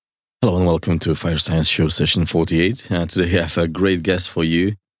Hello and welcome to Fire Science Show session 48. Today I have a great guest for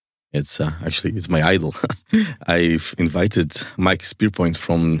you. It's my idol. I've invited Mike Spearpoint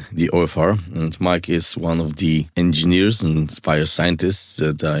from the OFR, and Mike is one of the engineers and fire scientists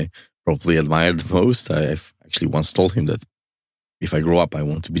that I probably admire the most. I've actually once told him that if I grow up, I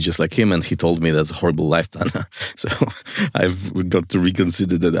want to be just like him, and he told me that's a horrible life plan. So I've got to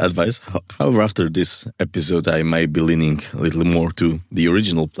reconsider that advice. However, after this episode, I might be leaning a little more to the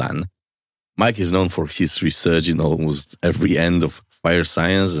original plan. Mike is known for his research in almost every end of fire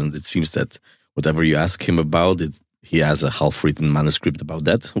science, and it seems that whatever you ask him about it, he has a half-written manuscript about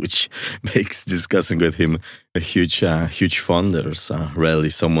that, which makes discussing with him a huge fun. There's rarely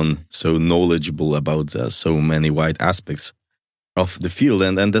someone so knowledgeable about so many wide aspects of the field,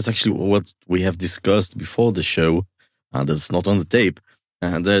 and that's actually what we have discussed before the show. That's not on the tape,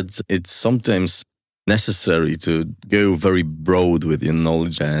 and that it's sometimes necessary to go very broad with your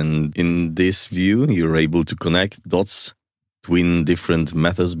knowledge, and in this view, you're able to connect dots between different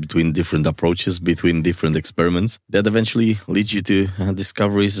methods, between different approaches, between different experiments that eventually lead you to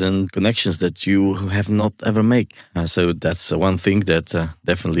discoveries and connections that you have not ever made. So that's one thing that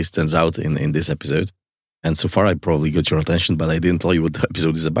definitely stands out in this episode. And so far, I probably got your attention, but I didn't tell you what the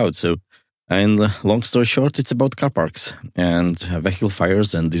episode is about. So, and long story short, it's about car parks and vehicle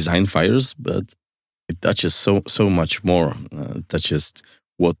fires and design fires, but it touches so much more. It touches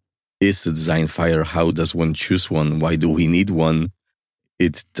what is a design fire, how does one choose one, why do we need one?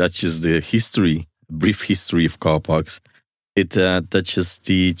 It touches the brief history of car parks. It touches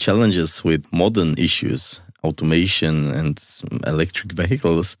the challenges with modern issues, automation and electric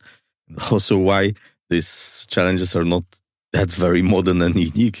vehicles. Also why these challenges are not that very modern and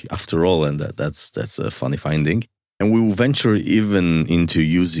unique after all, and that's a funny finding. And we will venture even into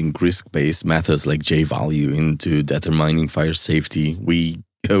using risk-based methods like J-value into determining fire safety. We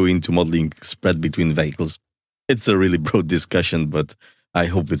go into modeling spread between vehicles. It's a really broad discussion, but I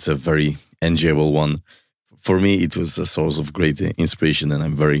hope it's a very enjoyable one. For me, it was a source of great inspiration, and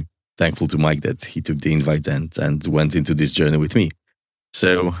I'm very thankful to Mike that he took the invite and went into this journey with me.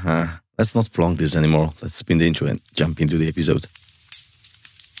 So let's not prolong this anymore. Let's spin the intro and jump into the episode.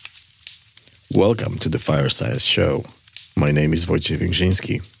 Welcome to the Fire Science Show. My name is Wojciech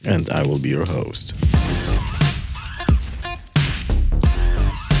Większyński, and I will be your host.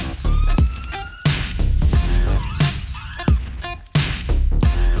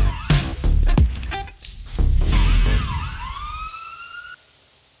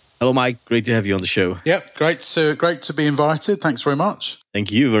 Hello, Mike. Great to have you on the show. Yep, great to be invited. Thanks very much.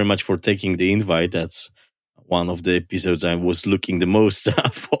 Thank you very much for taking the invite. That's one of the episodes I was looking the most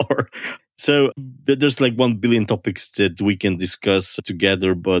for. So there's like 1 billion topics that we can discuss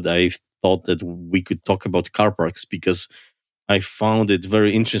together, but I thought that we could talk about car parks because I found it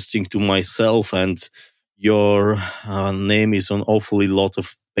very interesting to myself, and your name is on awfully lot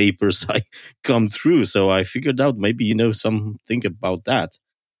of papers I come through. So I figured out maybe you know something about that.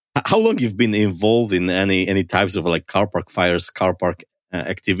 How long you've been involved in any types of like car park fires, car park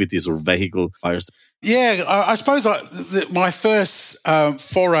activities or vehicle fires? Yeah, I suppose my first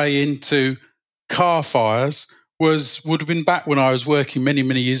foray into car fires would have been back when I was working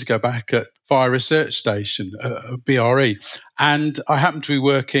many years ago back at Fire Research Station, BRE. And I happened to be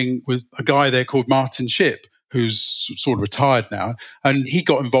working with a guy there called Martin Shipp, who's sort of retired now. And he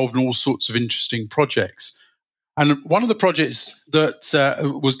got involved in all sorts of interesting projects. And one of the projects that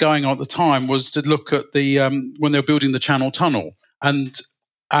was going on at the time was to look at when they were building the Channel Tunnel. And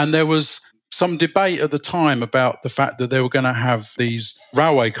there was some debate at the time about the fact that they were going to have these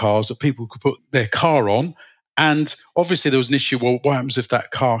railway cars that people could put their car on. And obviously there was an issue, well, what happens if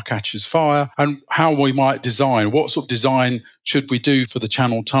that car catches fire, and how we might design, what sort of design should we do for the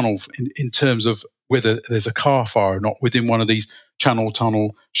Channel Tunnel in terms of whether there's a car fire or not within one of these Channel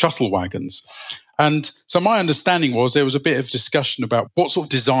Tunnel shuttle wagons. And so my understanding was there was a bit of discussion about what sort of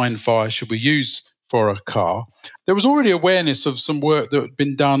design fire should we use for a car. There was already awareness of some work that had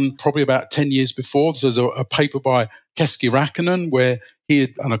been done probably about 10 years before. There's a paper by Keski Räikkönen where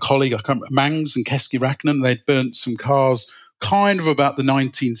he and a colleague, Mangs and Keski Räikkönen, they'd burnt some cars kind of about the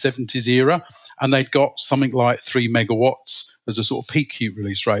 1970s era, and they'd got something like 3 megawatts as a sort of peak heat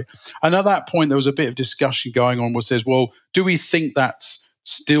release rate. And at that point, there was a bit of discussion going on where says, well, do we think that's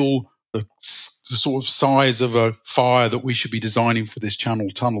still the sort of size of a fire that we should be designing for this Channel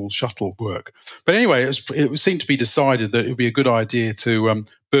Tunnel shuttle work? But anyway, it seemed to be decided that it would be a good idea to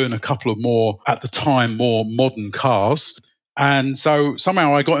burn a couple of more, at the time, more modern cars. And so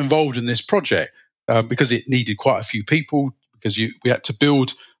somehow I got involved in this project because it needed quite a few people, because we had to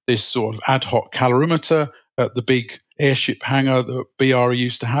build this sort of ad hoc calorimeter at the big airship hangar that BRE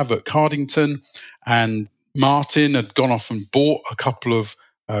used to have at Cardington, and Martin had gone off and bought a couple of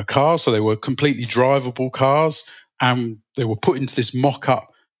cars, so they were completely drivable cars, and they were put into this mock-up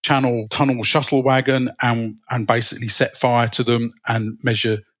Channel Tunnel shuttle wagon and basically set fire to them and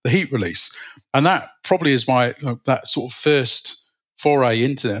measure the heat release. And that probably is my that sort of first foray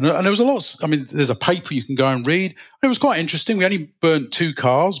into it. And there was a lot. There's a paper you can go and read. It was quite interesting. We only burnt 2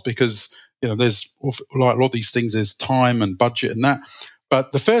 cars because there's like a lot of these things. There's time and budget and that.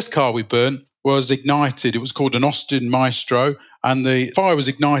 But the first car we burnt was ignited. It was called an Austin Maestro, and the fire was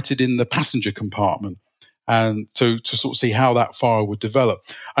ignited in the passenger compartment. And to sort of see how that fire would develop.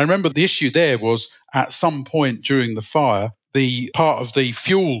 I remember the issue there was at some point during the fire, the part of the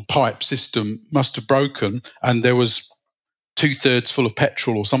fuel pipe system must have broken, and there was 2/3 full of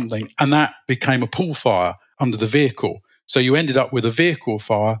petrol or something, and that became a pool fire under the vehicle. So you ended up with a vehicle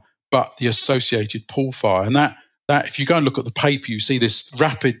fire, but the associated pool fire. And that if you go and look at the paper, you see this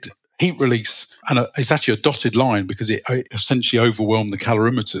rapid heat release, and it's actually a dotted line because it essentially overwhelmed the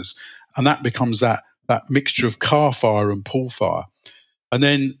calorimeters, and that becomes that mixture of car fire and pool fire. And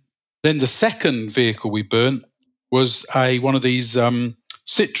then the second vehicle we burnt was one of these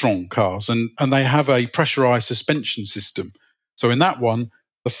Citroën cars, and they have a pressurized suspension system. So in that one,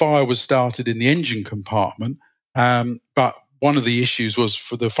 the fire was started in the engine compartment, but one of the issues was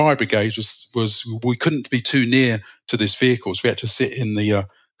for the fire brigades was we couldn't be too near to this vehicle, so we had to sit in the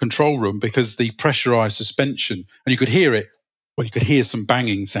control room because the pressurized suspension, and you could hear it. Well, you could hear some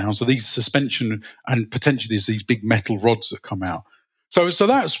banging sounds. So these suspension, and potentially there's these big metal rods that come out. So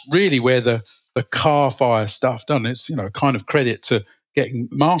that's really where the car fire stuff done. It's kind of credit to getting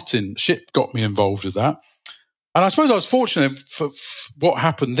Martin Ship got me involved with that. And I suppose I was fortunate for what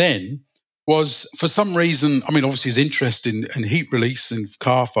happened then was, for some reason, obviously his interest in heat release and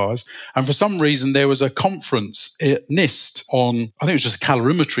car fires, and for some reason there was a conference at NIST on, I think it was just a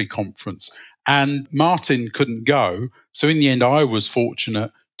calorimetry conference, and Martin couldn't go. So in the end, I was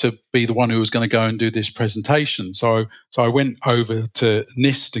fortunate to be the one who was going to go and do this presentation. So I went over to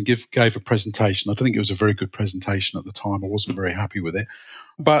NIST and gave a presentation. I don't think it was a very good presentation at the time. I wasn't very happy with it.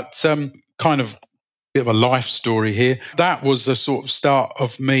 But kind of bit of a life story here. That was the sort of start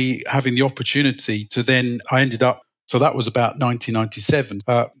of me having the opportunity to then, I ended up, so that was about 1997,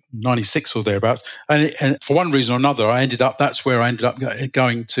 96 or thereabouts. And for one reason or another, that's where I ended up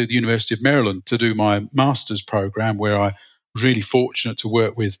going to the University of Maryland to do my master's program, where I was really fortunate to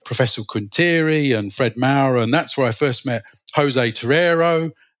work with Professor Quintieri and Fred Maurer. And that's where I first met Jose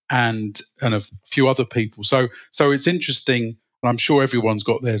Terrero and a few other people. So it's interesting. And I'm sure everyone's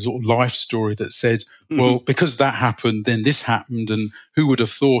got their sort of life story that said, well, because that happened, then this happened, and who would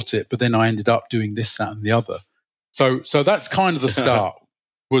have thought it? But then I ended up doing this, that, and the other. So that's kind of the start.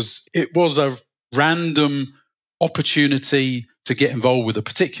 It was a random opportunity to get involved with a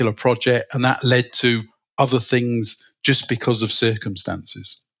particular project, and that led to other things just because of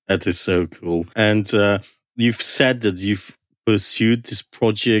circumstances. That is so cool. And you've said that you've pursued this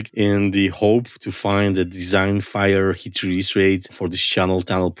project in the hope to find a design fire heat release rate for this Channel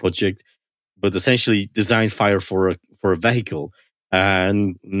Tunnel project, but essentially design fire for a vehicle.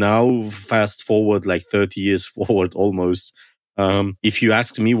 And now fast forward like 30 years forward almost. If you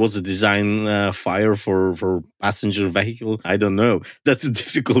ask me, what's the design fire for passenger vehicle? I don't know. That's a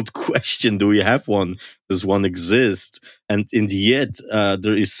difficult question. Do we have one? Does one exist? And in the end,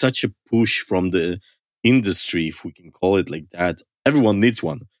 there is such a push from the industry, if we can call it like that. Everyone needs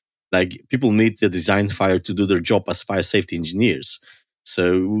one. Like, people need the design fire to do their job as fire safety engineers.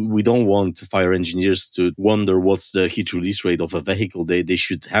 So we don't want fire engineers to wonder what's the heat release rate of a vehicle. They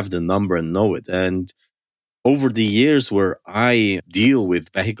should have the number and know it. And over the years where I deal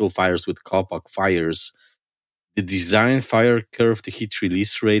with vehicle fires, with car park fires, the design fire curve, the heat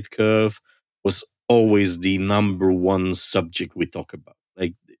release rate curve, was always the number one subject we talk about.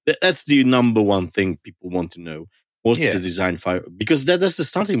 Like, that's the number one thing people want to know. What's the design fire? Because that's the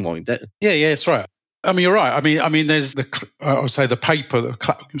starting point. Yeah, that's right. You're right. I mean, there's I would say the paper,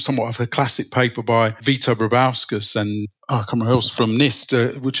 somewhat of a classic paper by Vito Brabauskas and I can't remember who else from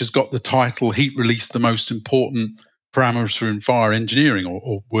NIST, which has got the title "Heat Release: The Most Important Parameter in Fire Engineering,"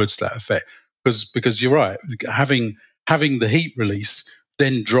 or words to that effect. Because you're right, having the heat release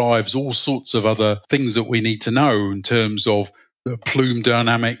then drives all sorts of other things that we need to know in terms of the plume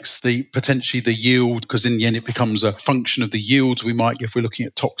dynamics, potentially the yield, because in the end it becomes a function of the yields we might get if we're looking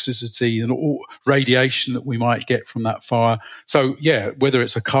at toxicity and all radiation that we might get from that fire. So whether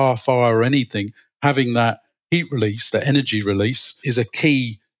it's a car fire or anything, having that heat release, the energy release, is a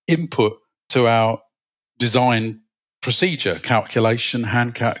key input to our design procedure, calculation,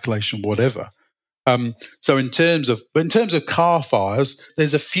 hand calculation, whatever. So in terms of car fires,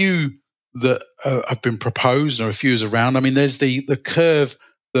 there's a few that have been proposed, or a few is around. I mean, there's the curve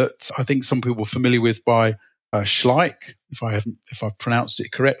that I think some people are familiar with by Schleich, if I've pronounced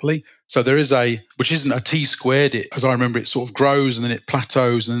it correctly. So there is which isn't a T squared. As I remember, it sort of grows and then it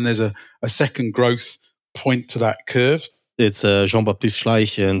plateaus, and then there's a second growth point to that curve. It's Jean-Baptiste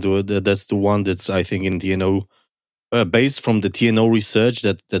Schleich, and that's the one that's, I think, in TNO, based from the TNO research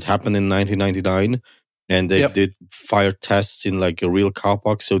that happened in 1999, and they did fire tests in like a real car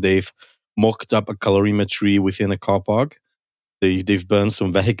park. So they've mocked up a calorimetry within a car park. They've burned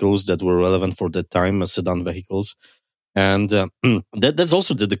some vehicles that were relevant for that time, sedan vehicles. And that's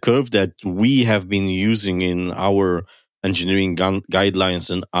also the curve that we have been using in our engineering guidelines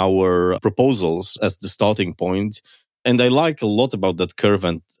and our proposals as the starting point. And I like a lot about that curve,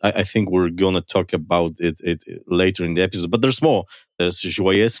 and I think we're going to talk about it later in the episode. But there's more. There's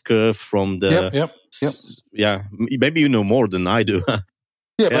Joyeu's curve from the... Yeah, maybe you know more than I do.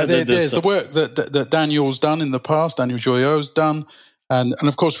 But there's the work that Daniel's done in the past, Daniel Joyeu's done. And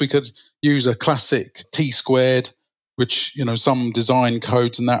of course, we could use a classic T squared, which, some design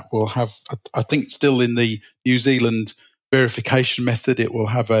codes and that will have, I think still in the New Zealand verification method, it will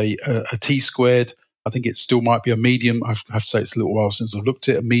have a T squared. I think it still might be a medium. I have to say it's a little while since I've looked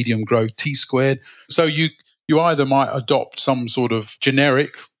at a medium growth T squared. So you either might adopt some sort of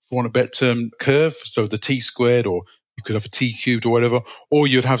generic, for want of a better term, curve, so the T squared, or you could have a T cubed or whatever, or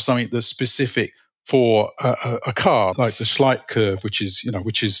you'd have something that's specific for a car, like the Schleich curve, which is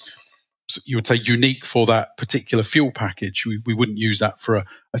you would say unique for that particular fuel package. We wouldn't use that for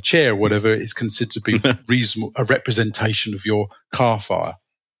a chair or whatever. It's considered to be reasonable, a representation of your car fire.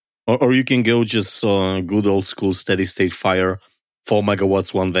 Or you can go just good old school steady state fire, 4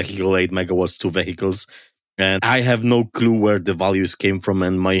 megawatts, one vehicle, 8 megawatts, two vehicles. And I have no clue where the values came from.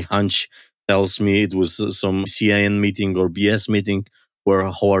 And my hunch tells me it was some CIN meeting or BS meeting where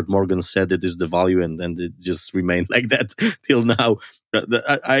Howard Morgan said it is the value, and it just remained like that till now.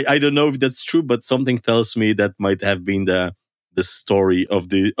 I don't know if that's true, but something tells me that might have been the story of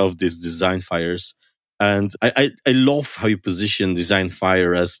these design fires. And I love how you position design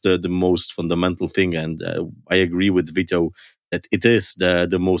fire as the most fundamental thing. And I agree with Vito that it is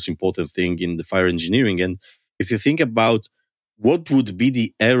the most important thing in the fire engineering. And if you think about what would be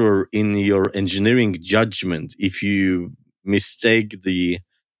the error in your engineering judgment if you mistake the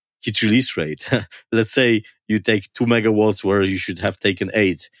heat release rate, let's say you take 2 megawatts where you should have taken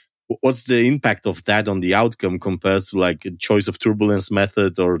 8. What's the impact of that on the outcome compared to like a choice of turbulence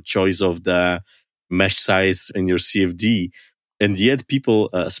method or choice of the mesh size in your CFD? And yet people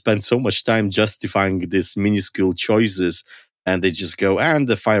spend so much time justifying these minuscule choices, and they just go, and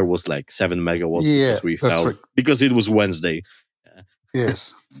the fire was like 7 megawatts because we fell, right, because it was Wednesday.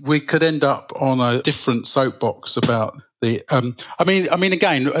 Yes, we could end up on a different soapbox about the. I mean,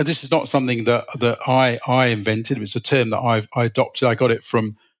 again, this is not something that I invented. It's a term that I adopted. I got it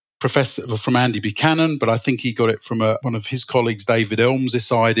from Andy Buchanan, but I think he got it from one of his colleagues, David Elms.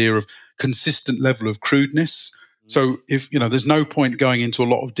 This idea of consistent level of crudeness. So if there's no point going into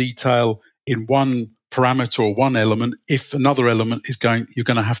a lot of detail in one parameter or one element if another element you're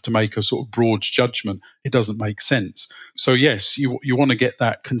going to have to make a sort of broad judgment. It doesn't make sense. So yes, you want to get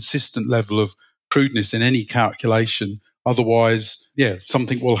that consistent level of crudeness in any calculation. Otherwise,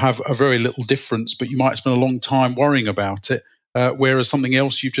 something will have a very little difference, but you might spend a long time worrying about it. Whereas something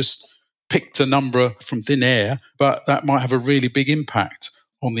else, you just picked a number from thin air, but that might have a really big impact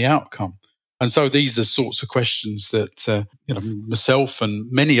on the outcome. And so these are sorts of questions that myself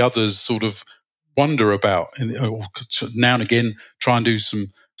and many others sort of wonder about, and now and again try and do some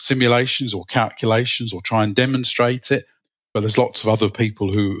simulations or calculations or try and demonstrate it. But there's lots of other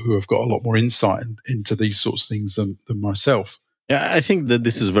people who have got a lot more insight into these sorts of things than myself. Yeah, I think that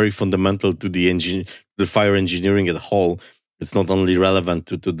this is very fundamental to the fire engineering as a whole. It's not only relevant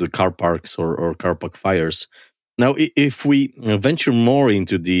to the car parks or car park fires. Now, if we venture more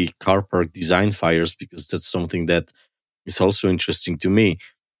into the car park design fires, because that's something that is also interesting to me,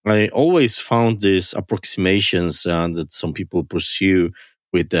 I always found these approximations that some people pursue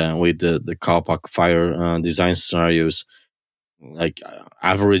with the car park fire design scenarios, like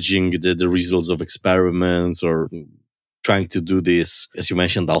averaging the results of experiments or trying to do this, as you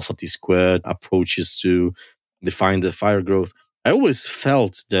mentioned, alpha T squared approaches to define the fire growth. I always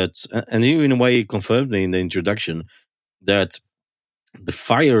felt that, and you in a way confirmed me in the introduction, that the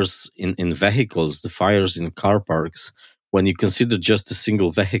fires in vehicles, the fires in car parks, when you consider just a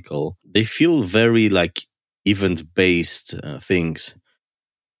single vehicle, they feel very like event-based things.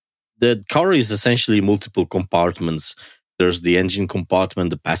 The car is essentially multiple compartments There's the engine compartment,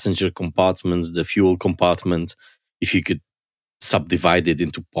 the passenger compartment, the fuel compartment. If you could subdivide it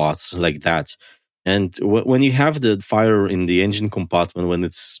into parts like that. And when you have the fire in the engine compartment, when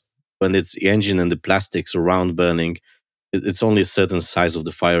it's the engine and the plastics around burning, it's only a certain size of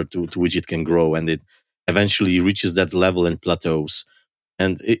the fire to which it can grow, and it eventually reaches that level and plateaus.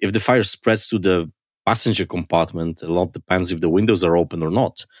 And if the fire spreads to the passenger compartment, a lot depends if the windows are open or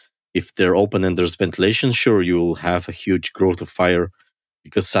not. If they're open and there's ventilation, sure, you will have a huge growth of fire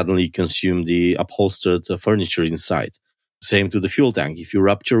because suddenly you consume the upholstered furniture inside. Same to the fuel tank. If you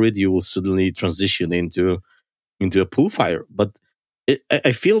rupture it, you will suddenly transition into a pool fire. But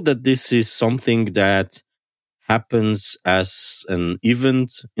I feel that this is something that happens as an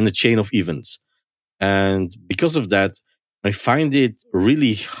event in a chain of events. And because of that, I find it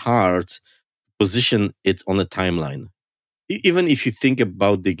really hard to position it on a timeline. Even if you think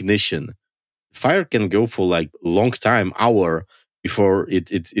about the ignition, fire can go for like a long time, hour, before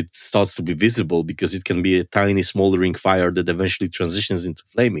it starts to be visible, because it can be a tiny smoldering fire that eventually transitions into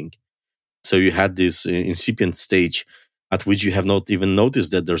flaming. So you had this incipient stage at which you have not even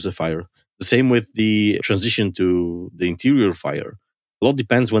noticed that there's a fire. The same with the transition to the interior fire. A lot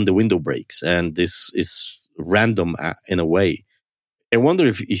depends when the window breaks, and this is random in a way. I wonder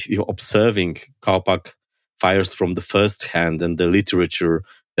if you're observing car park fires from the first hand and the literature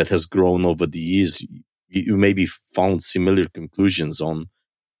that has grown over the years, you maybe found similar conclusions on.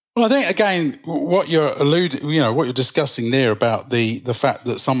 Well, I think again, what you're what you're discussing there about the fact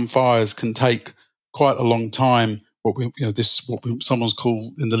that some fires can take quite a long time. Someone's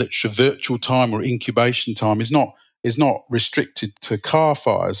called in the literature virtual time or incubation time is not restricted to car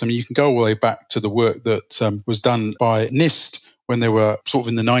fires. I mean, you can go all the way back to the work that was done by NIST when they were sort of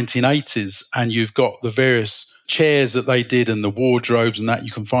in the 1980s, and you've got the various chairs that they did and the wardrobes and that.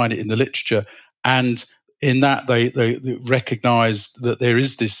 You can find it in the literature, and in that they recognized that there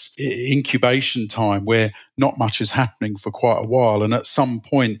is this incubation time where not much is happening for quite a while, and at some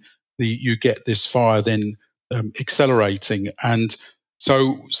point you get this fire then accelerating. And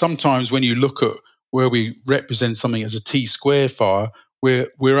so sometimes when you look at where we represent something as a T-square fire,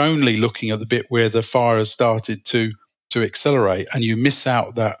 we're only looking at the bit where the fire has started to accelerate, and you miss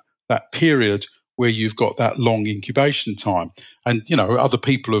out that period where you've got that long incubation time. And, other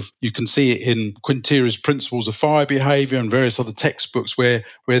people you can see it in Quintera's Principles of Fire Behavior and various other textbooks where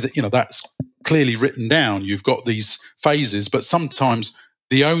that's clearly written down. You've got these phases, but sometimes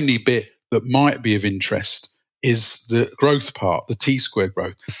the only bit that might be of interest is the growth part, the T-square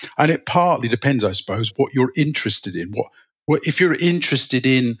growth. And it partly depends, I suppose, what you're interested in. What if you're interested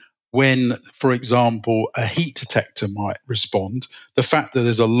in when, for example, a heat detector might respond, the fact that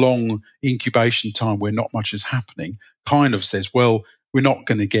there's a long incubation time where not much is happening kind of says, well, we're not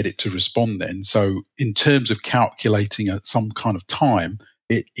going to get it to respond then. So in terms of calculating some kind of time,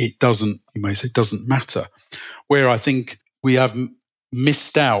 it doesn't, you may say, doesn't matter. Where I think we have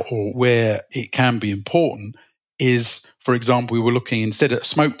missed out, or where it can be important, is, for example, we were looking instead at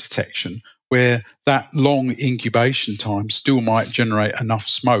smoke detection, where that long incubation time still might generate enough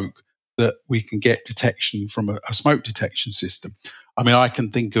smoke that we can get detection from a smoke detection system. I mean, I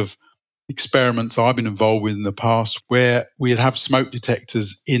can think of experiments I've been involved with in the past where we'd have smoke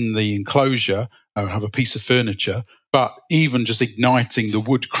detectors in the enclosure, have a piece of furniture, but even just igniting the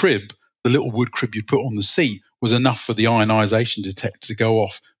wood crib, the little wood crib you put on the seat, was enough for the ionization detector to go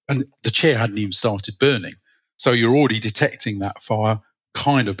off, and the chair hadn't even started burning. So you're already detecting that fire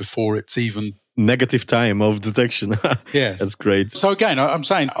kind of before it's even negative time of detection. Yeah, that's great. So again, I'm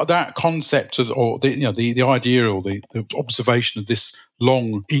saying that concept or the idea or the observation of this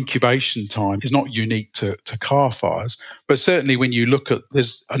long incubation time is not unique to car fires, but certainly when you look at,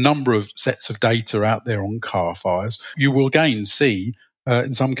 there's a number of sets of data out there on car fires, you will again see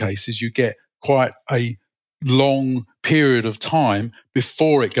in some cases you get quite a long period of time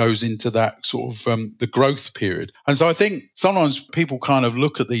before it goes into that sort of the growth period. And so I think sometimes people kind of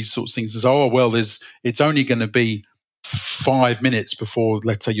look at these sorts of things as, oh, well, it's only going to be 5 minutes before,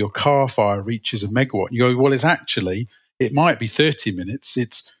 let's say, your car fire reaches a megawatt. You go, well, it might be 30 minutes.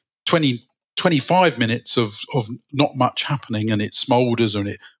 It's 25 minutes of not much happening, and it smolders and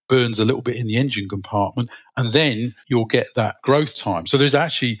it burns a little bit in the engine compartment, and then you'll get that growth time. So there's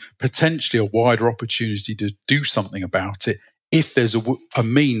actually potentially a wider opportunity to do something about it if there's a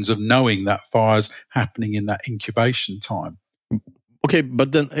means of knowing that fire's happening in that incubation time. Okay,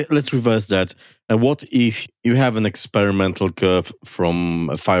 but then let's reverse that. And what if you have an experimental curve from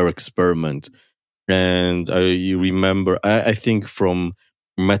a fire experiment? And you remember, I think from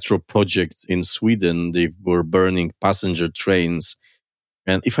Metro project in Sweden, they were burning passenger trains.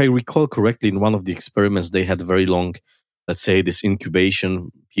 And if I recall correctly, in one of the experiments, they had very long let's say, this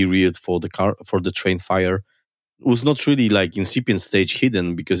incubation period for the train fire was not really like incipient stage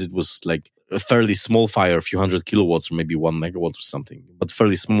hidden, because it was like a fairly small fire, a few hundred kilowatts or maybe 1 megawatt or something, but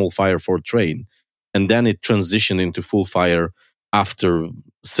fairly small fire for a train. And then it transitioned into full fire after a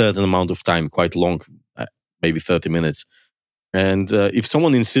certain amount of time, quite long, maybe 30 minutes. And if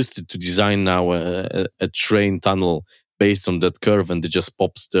someone insisted to design now a train tunnel based on that curve, and they just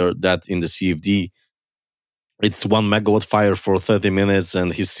pops that in the CFD, it's 1 megawatt fire for 30 minutes,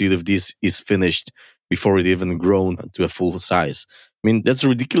 and his CFD is finished before it even grown to a full size. I mean, that's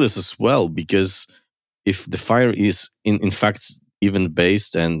ridiculous as well, because if the fire is in fact even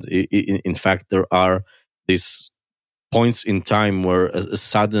based, and in fact there are these points in time where a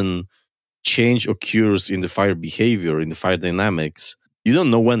sudden change occurs in the fire behavior, in the fire dynamics, you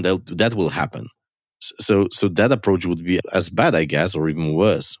don't know when that will happen. So that approach would be as bad, I guess, or even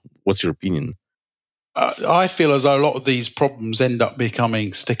worse. What's your opinion? I feel as though a lot of these problems end up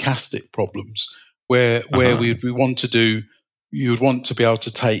becoming stochastic problems, where we want to do, you would want to be able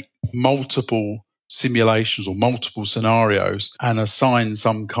to take multiple simulations or multiple scenarios and assign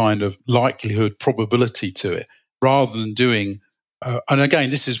some kind of likelihood probability to it, rather than doing. And again,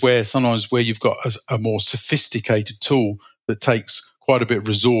 this is where sometimes where you've got a more sophisticated tool that takes quite a bit of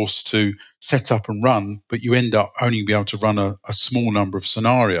resource to set up and run, but you end up only be able to run a small number of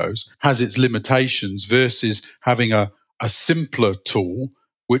scenarios, has its limitations, versus having a simpler tool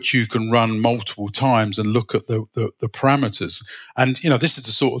which you can run multiple times and look at the parameters. And this is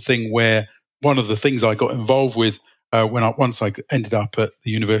the sort of thing where one of the things I got involved with once I ended up at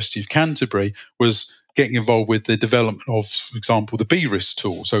the University of Canterbury was getting involved with the development of, for example, the BRIS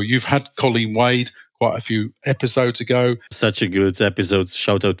tool. So you've had Colleen Wade quite a few episodes ago. Such a good episode.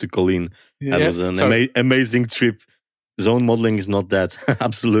 Shout out to Colleen. Yeah. That was an amazing trip. Zone modeling is not that.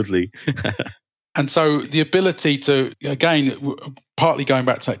 Absolutely. And so the ability to, again, partly going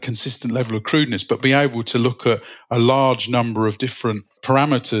back to that consistent level of crudeness, but being able to look at a large number of different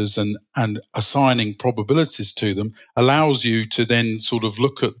parameters and assigning probabilities to them allows you to then sort of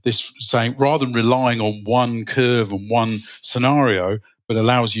look at this, saying, rather than relying on one curve and one scenario, but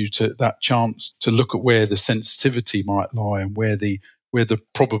allows you to that chance to look at where the sensitivity might lie and where the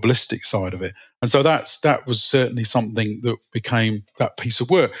probabilistic side of it. And so that was certainly something that became that piece of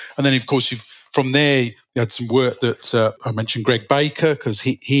work. And then, of course, from there, you had some work that I mentioned Greg Baker, because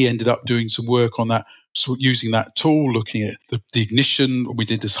he ended up doing some work on that, so using that tool, looking at the ignition. We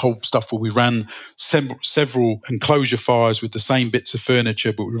did this whole stuff where we ran several enclosure fires with the same bits of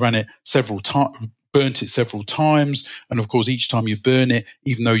furniture, but we ran it burnt it several times. And of course, each time you burn it,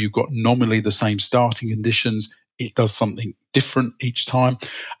 even though you've got nominally the same starting conditions, it does something different each time.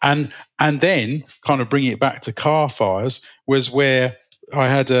 And then kind of bringing it back to car fires was where I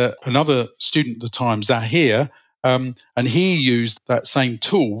had another student at the time, Zahir, and he used that same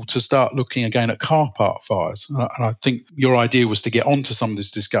tool to start looking again at car park fires. And I think your idea was to get onto some of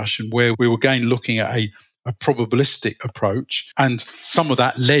this discussion where we were again looking at a probabilistic approach, and some of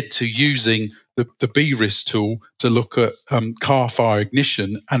that led to using the BRIS tool to look at car fire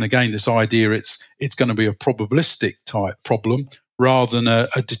ignition. And again, this idea it's going to be a probabilistic type problem rather than a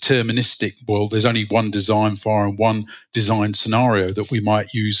deterministic, well, there's only one design fire and one design scenario that we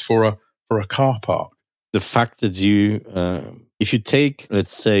might use for a car park. The fact that you, if you take,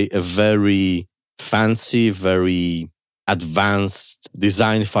 let's say, a very fancy, very advanced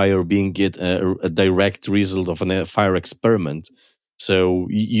design fire being a direct result of a fire experiment, so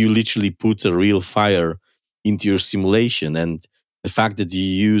you literally put a real fire into your simulation, and the fact that you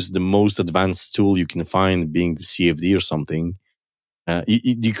use the most advanced tool you can find, being CFD or something,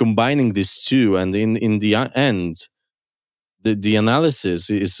 you're combining these two, and in the end, the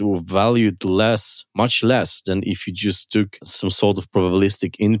analysis is valued much less than if you just took some sort of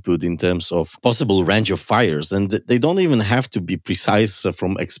probabilistic input in terms of possible range of fires. And they don't even have to be precise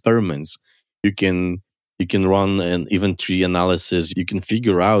from experiments. You can run an event tree analysis. You can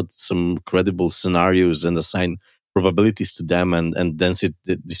figure out some credible scenarios and assign probabilities to them and density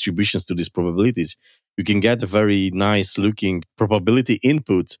distributions to these probabilities. You can get a very nice looking probability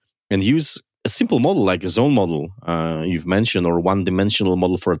input and use a simple model like a zone model you've mentioned, or one-dimensional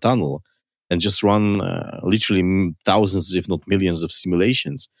model for a tunnel, and just run literally thousands, if not millions, of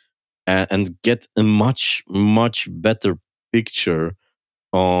simulations and get a much, much better picture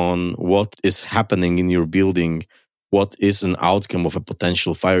on what is happening in your building, what is an outcome of a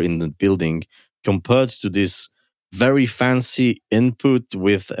potential fire in the building, compared to this very fancy input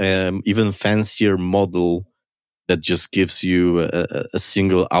with even fancier model that just gives you a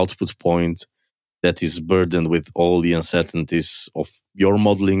single output point that is burdened with all the uncertainties of your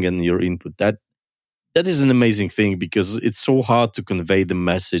modeling and your input. That is an amazing thing because it's so hard to convey the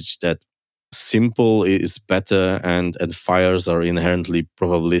message that simple is better and fires are inherently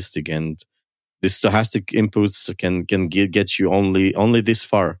probabilistic, and the stochastic inputs can get you only this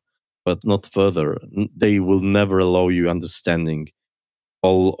far, but not further. They will never allow you understanding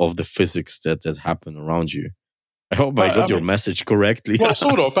all of the physics that happen around you. I hope I got your message correctly. Well,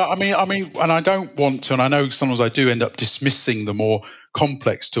 sort of, but I mean, and I don't want to, and I know sometimes I do end up dismissing the more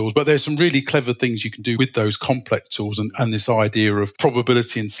complex tools, but there's some really clever things you can do with those complex tools and this idea of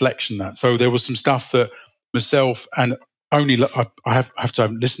probability and selection. That so there was some stuff that myself and only I have to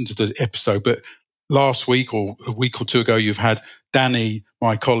listen to the episode, but last week or a week or two ago, you've had Danny,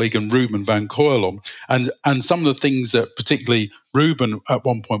 my colleague, and Ruben van Coil on, and some of the things that particularly Ruben at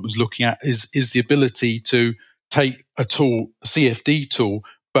one point was looking at is the ability to take a tool, a CFD tool,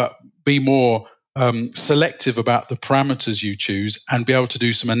 but be more selective about the parameters you choose and be able to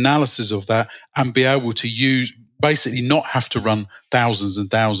do some analysis of that and be able to use, basically not have to run thousands and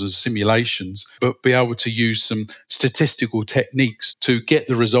thousands of simulations, but be able to use some statistical techniques to get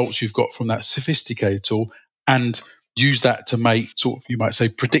the results you've got from that sophisticated tool and use that to make sort of, you might say,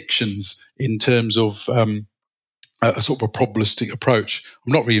 predictions in terms of a sort of a probabilistic approach.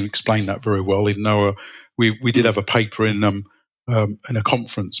 I'm not really explained that very well, even though we did have a paper in a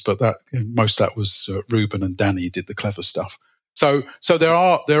conference, but that most of that was Ruben and Danny did the clever stuff. So there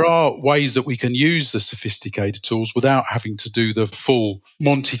are ways that we can use the sophisticated tools without having to do the full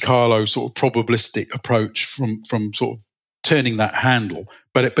Monte Carlo sort of probabilistic approach from sort of turning that handle.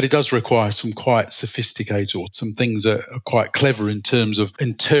 But it does require some quite sophisticated or some things that are quite clever in terms of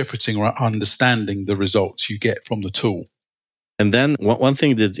interpreting or understanding the results you get from the tool. And then one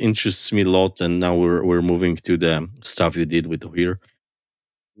thing that interests me a lot, and now we're moving to the stuff you did with here.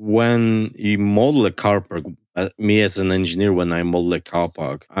 When you model a car park, me as an engineer, when I model a car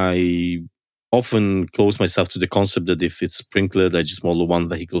park, I often close myself to the concept that if it's sprinklered, I just model one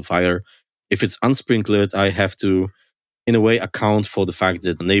vehicle fire. If it's unsprinkled, I have to, in a way, account for the fact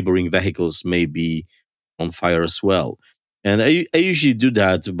that neighboring vehicles may be on fire as well. And I usually do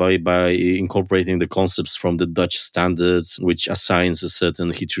that by incorporating the concepts from the Dutch standards, which assigns a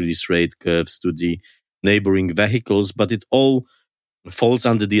certain heat release rate curves to the neighboring vehicles. But it all falls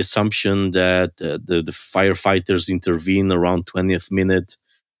under the assumption that the firefighters intervene around 20th minute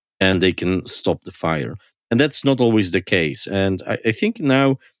and they can stop the fire. And that's not always the case. And I think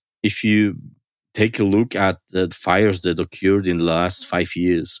now, if you take a look at the fires that occurred in the last 5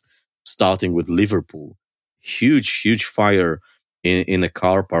 years, starting with Liverpool, huge fire in a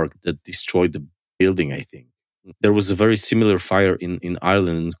car park that destroyed the building, I think. There was a very similar fire in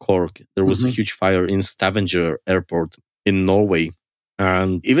Ireland, in Cork. There was a huge fire in Stavanger Airport in Norway.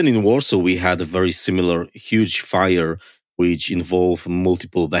 And even in Warsaw, we had a very similar huge fire, which involved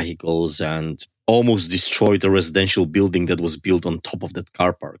multiple vehicles and almost destroyed a residential building that was built on top of that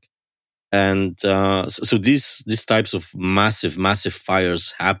car park. And so these types of massive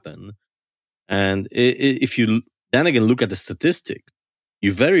fires happen. And if you then again look at the statistics,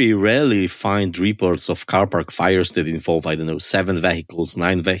 you very rarely find reports of car park fires that involve, 7 vehicles,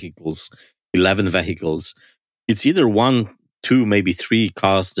 9 vehicles, 11 vehicles. It's either 1, 2, maybe 3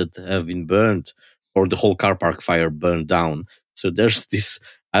 cars that have been burned or the whole car park fire burned down. So there's this,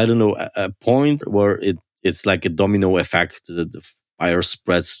 a point where it's like a domino effect that the fire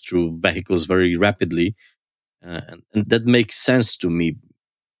spreads through vehicles very rapidly. And that makes sense to me.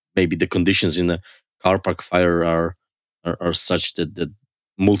 Maybe the conditions in a car park fire are such that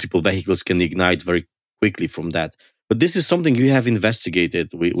multiple vehicles can ignite very quickly from that. But this is something you have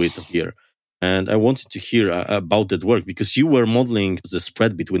investigated with here. And I wanted to hear about that work because you were modeling the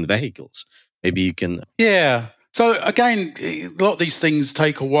spread between vehicles. Maybe you can... Yeah. So again, a lot of these things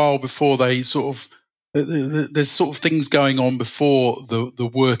take a while before they sort of... There's sort of things going on before the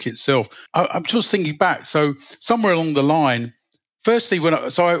work itself. I'm just thinking back. So somewhere along the line, firstly,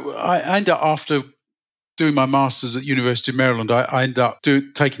 I ended up, after doing my master's at University of Maryland, I ended up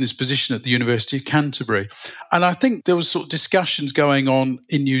taking this position at the University of Canterbury. And I think there was sort of discussions going on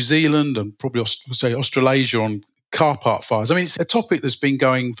in New Zealand and probably Australasia on car park fires. I mean, it's a topic that's been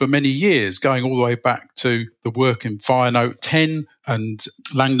going for many years, going all the way back to the work in Fire Note 10 and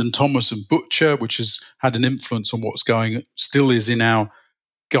Langdon Thomas and Butcher, which has had an influence on what's still is in our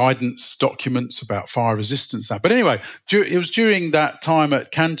guidance documents about fire resistance. But anyway, it was during that time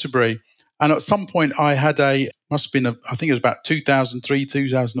at Canterbury, and at some point I had I think it was about 2003,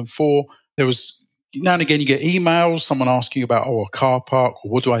 2004, there was, now and again you get emails, someone asking about, a car park,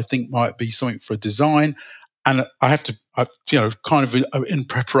 or what do I think might be something for a design. And I have to, kind of in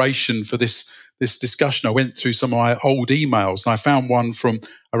preparation for this this discussion, I went through some of my old emails, and I found one from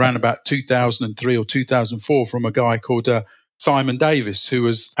around about 2003 or 2004 from a guy called Simon Davis, who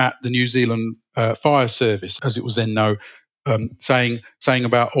was at the New Zealand Fire Service, as it was then known, saying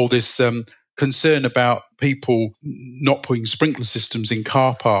about all this concern about people not putting sprinkler systems in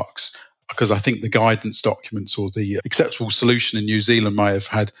car parks, because I think the guidance documents or the acceptable solution in New Zealand may have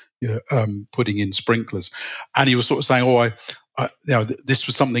had putting in sprinklers. And he was sort of saying, this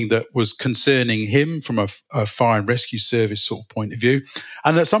was something that was concerning him from a fire and rescue service sort of point of view.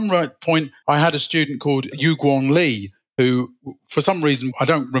 And at some point, I had a student called Yu Guang Li, who, for some reason, I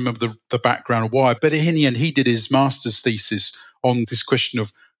don't remember the background or why, but in the end, he did his master's thesis on this question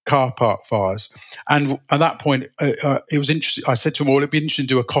of car park fires. And at that point, it was interesting. I said to him, well, it'd be interesting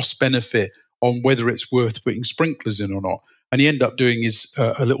to do a cost benefit on whether it's worth putting sprinklers in or not. And he ended up doing his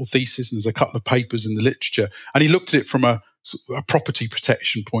a little thesis, and there's a couple of papers in the literature. And he looked at it from a property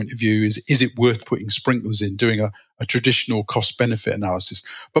protection point of view. Is it worth putting sprinklers in, doing a traditional cost benefit analysis?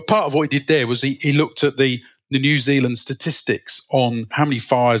 But part of what he did there was he looked at the New Zealand statistics on how many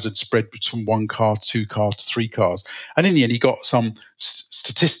fires had spread from 1 car, 2 cars to 3 cars. And in the end, he got some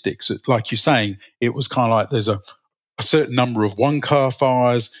statistics. Like you're saying, it was kind of like there's a certain number of 1 car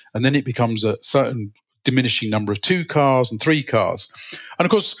fires, and then it becomes a certain diminishing number of 2 cars and 3 cars. And of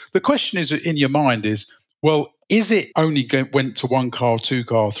course, the question is in your mind is, well, is it only went to 1 car, 2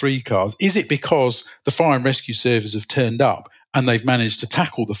 car, 3 cars? Is it because the fire and rescue services have turned up and they've managed to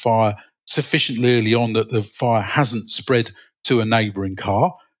tackle the fire sufficiently early on that the fire hasn't spread to a neighbouring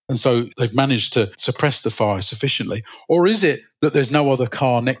car, and so they've managed to suppress the fire sufficiently? Or is it that there's no other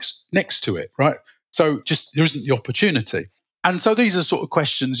car next to it, right? So just there isn't the opportunity. And so these are sort of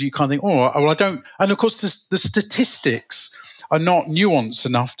questions you kind of think, I don't. And of course, the statistics are not nuanced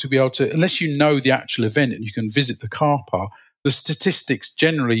enough to be able to, unless you know the actual event and you can visit the car park, the statistics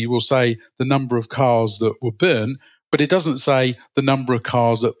generally will say the number of cars that were burned, but it doesn't say the number of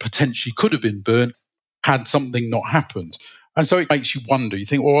cars that potentially could have been burned had something not happened. And so it makes you wonder. You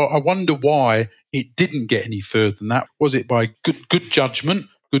think, I wonder why it didn't get any further than that. Was it by good judgment,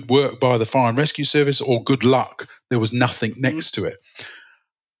 good work by the fire and rescue service, or good luck? There was nothing next to it.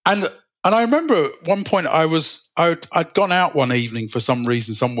 And I remember at one point I'd gone out one evening for some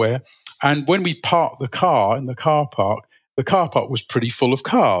reason somewhere, and when we parked the car in the car park was pretty full of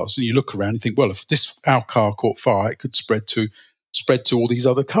cars. And you look around and think, well, if our car caught fire, it could spread to all these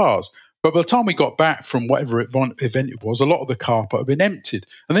other cars. But by the time we got back from whatever event it was, a lot of the car park had been emptied.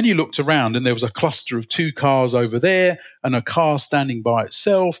 And then you looked around and there was a cluster of 2 cars over there and a car standing by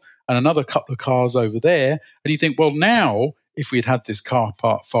itself and another couple of cars over there. And you think, well, now, if we had this car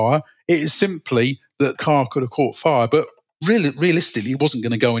park fire, it is simply that the car could have caught fire. But realistically, it wasn't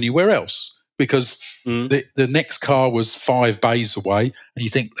going to go anywhere else, because the next car was 5 bays away, and you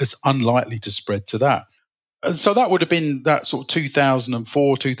think it's unlikely to spread to that. And so that would have been that sort of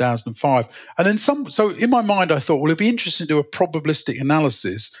 2004, 2005. And then so in my mind, I thought, well, it'd be interesting to do a probabilistic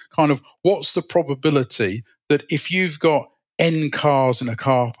analysis, kind of what's the probability that if you've got N cars in a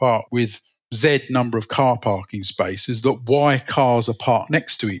car park with Z number of car parking spaces, that Y cars are parked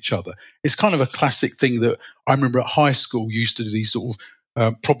next to each other. It's kind of a classic thing that I remember at high school used to do, these sort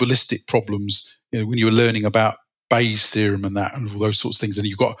of probabilistic problems, when you were learning about Bayes' theorem and that and all those sorts of things. And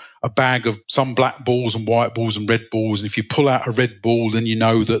you've got a bag of some black balls and white balls and red balls. And if you pull out a red ball, then you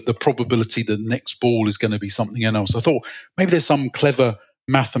know that the probability that the next ball is going to be something else. I thought maybe there's some clever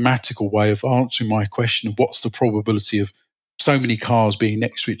mathematical way of answering my question of what's the probability of so many cars being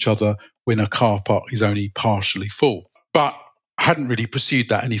next to each other when a car park is only partially full. But I hadn't really pursued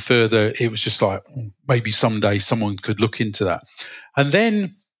that any further. It was just like, maybe someday someone could look into that. And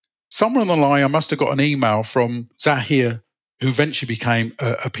then somewhere on the line, I must have got an email from Zahir, who eventually became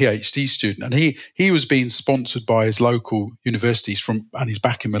a PhD student. And he was being sponsored by his local universities and he's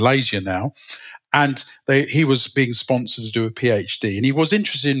back in Malaysia now. And he was being sponsored to do a PhD. And he was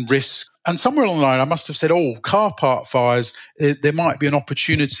interested in risk. And somewhere along the line, I must have said, car park fires, there might be an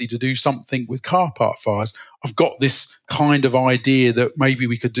opportunity to do something with car park fires. I've got this kind of idea that maybe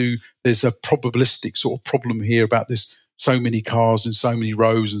we could there's a probabilistic sort of problem here about this, so many cars and so many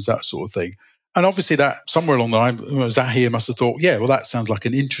rows and that sort of thing. And obviously that somewhere along the line, Zahir must have thought, that sounds like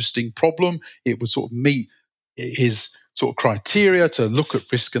an interesting problem. It would sort of meet his sort of criteria to look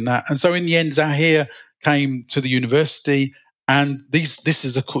at risk and that. And so in the end, Zahir came to the university, and this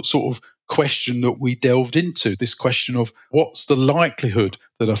is a sort of question that we delved into, this question of what's the likelihood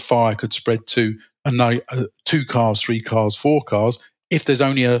that a fire could spread to 2 cars, 3 cars, 4 cars if there's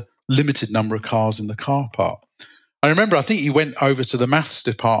only a limited number of cars in the car park. I remember, I think he went over to the maths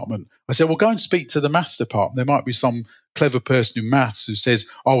department. I said, well, go and speak to the maths department. There might be some clever person in maths who says,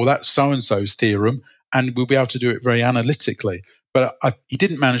 oh, well, that's so-and-so's theorem, and we'll be able to do it very analytically. But he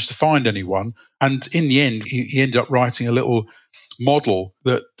didn't manage to find anyone. And in the end, he ended up writing a little model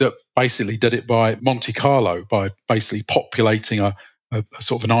that basically did it by Monte Carlo, by basically populating a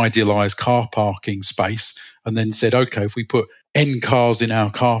sort of an idealized car parking space, and then said, okay, if we put N cars in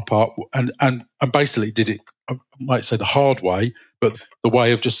our car park, and basically did it, I might say the hard way, but the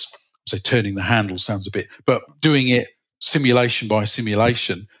way of just say turning the handle sounds a bit, but doing it simulation by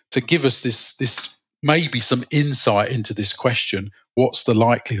simulation to give us this maybe some insight into this question: what's the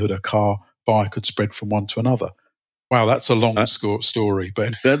likelihood a car fire could spread from one to another? Wow, that's a long story,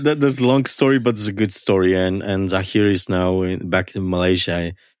 but that's a long story, but it's a good story. And Zahir is now back in Malaysia.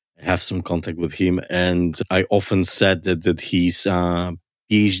 I have some contact with him, and I often said that his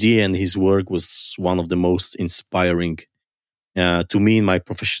PhD and his work was one of the most inspiring to me in my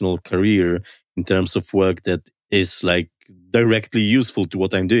professional career in terms of work that is like directly useful to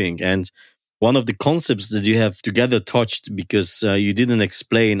what I'm doing. And one of the concepts that you have together touched, because you didn't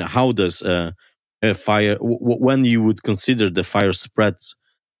explain how does a fire, when you would consider the fire spreads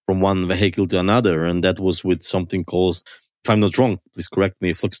from one vehicle to another, and that was with something called, if I'm not wrong, please correct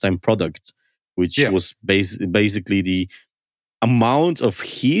me, flux time product, which was basically the amount of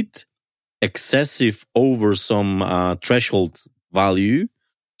heat excessive over some threshold value.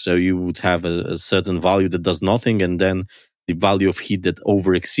 So you would have a certain value that does nothing, and then the value of heat that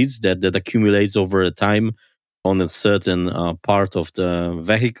over exceeds that accumulates over a time on a certain part of the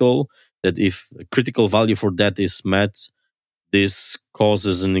vehicle, that if a critical value for that is met, this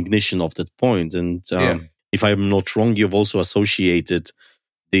causes an ignition of that point. And if I'm not wrong, you've also associated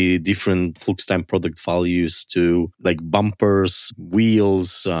the different flux time product values to like bumpers,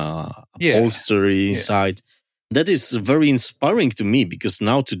 wheels, upholstery inside. That is very inspiring to me, because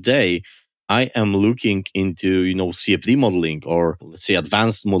now today I am looking into, CFD modeling, or let's say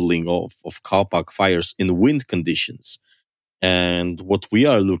advanced modeling of car park fires in wind conditions. And what we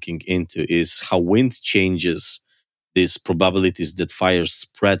are looking into is how wind changes these probabilities that fires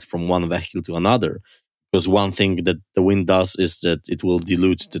spread from one vehicle to another. Because one thing that the wind does is that it will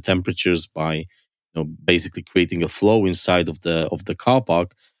dilute the temperatures by, basically creating a flow inside of the car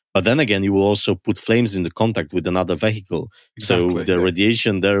park. But then again, you will also put flames into contact with another vehicle. Exactly, so the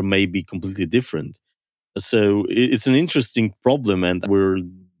radiation there may be completely different. So it's an interesting problem, and we're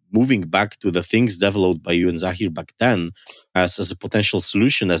moving back to the things developed by you and Zahir back then as a potential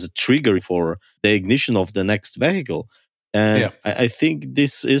solution, as a trigger for the ignition of the next vehicle. And I think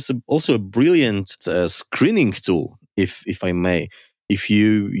this is also a brilliant screening tool, if I may. If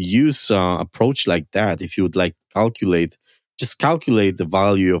you use an approach like that, if you would like calculate the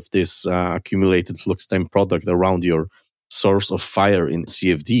value of this accumulated flux time product around your source of fire in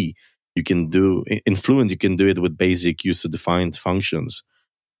CFD, you can do, in Fluent, you can do it with basic user-defined functions.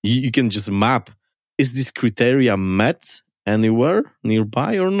 You can just map, is this criteria met anywhere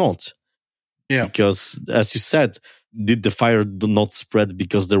nearby or not? Yeah. Because, as you said, did the fire not spread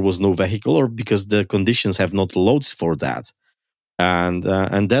because there was no vehicle, or because the conditions have not allowed for that? And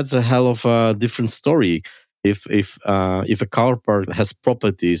that's a hell of a different story. If a car park has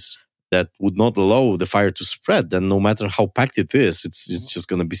properties that would not allow the fire to spread, then no matter how packed it is, it's just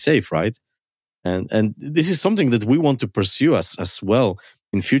going to be safe, right? And this is something that we want to pursue as well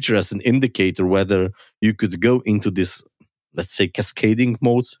in future as an indicator whether you could go into this, let's say, cascading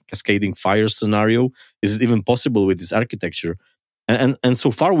fire scenario. Is it even possible with this architecture? And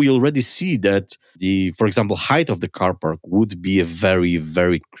so far, we already see that for example, height of the car park would be a very,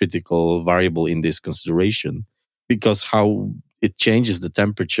 very critical variable in this consideration, because how it changes the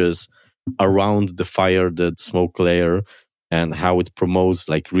temperatures around the fire, the smoke layer, and how it promotes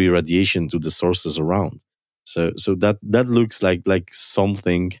like re-radiation to the sources around. So that looks like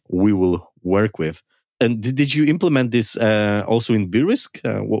something we will work with. And did you implement this also in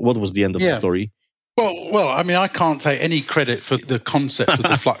BRISC? What was the end of the story? Well, I mean, I can't take any credit for the concept of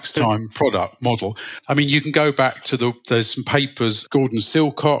the flux time product model. I mean, you can go back to there's some papers, Gordon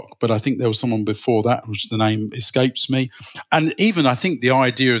Silcock, but I think there was someone before that, which the name escapes me. And even I think the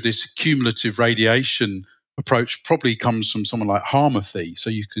idea of this cumulative radiation approach probably comes from someone like Harmathy. So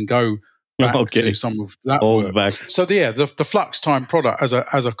you can go back to some of that work. Back. So the flux time product as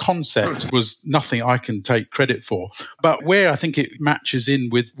a concept was nothing I can take credit for. But where I think it matches in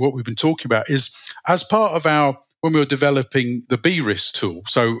with what we've been talking about is as part of when we were developing the BRISC tool,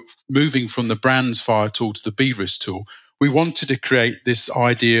 so moving from the Brands fire tool to the BRISC tool, we wanted to create this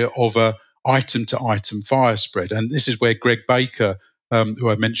idea of a item-to-item fire spread. And this is where Greg Baker,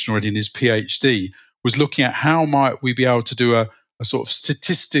 who I mentioned already in his PhD, was looking at how might we be able to do a sort of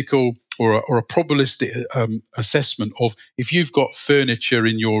statistical or a probabilistic assessment of if you've got furniture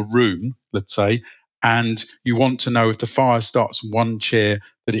in your room, let's say, and you want to know if the fire starts in one chair,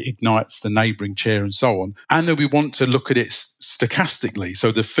 that it ignites the neighbouring chair and so on. And then we want to look at it stochastically.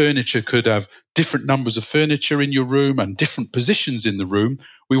 So the furniture could have different numbers of furniture in your room and different positions in the room.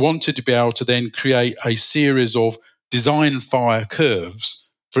 We wanted to be able to then create a series of design fire curves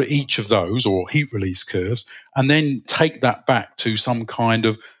for each of those, or heat release curves, and then take that back to some kind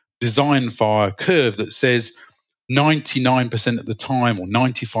of design fire curve that says 99% of the time or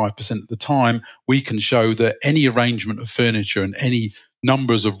 95% of the time, we can show that any arrangement of furniture and any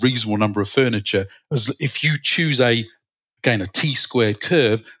numbers of reasonable number of furniture, as if you choose a T-squared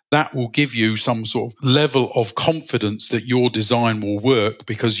curve, that will give you some sort of level of confidence that your design will work,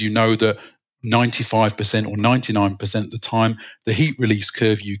 because you know that 95% or 99% of the time, the heat release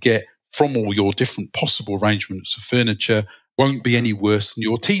curve you get from all your different possible arrangements of furniture won't be any worse than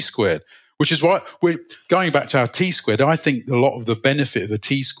your T-squared. Which is why we're going back to our T-squared. I think a lot of the benefit of a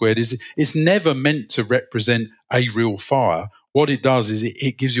T-squared is it's never meant to represent a real fire. What it does is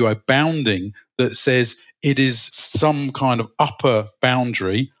it gives you a bounding that says it is some kind of upper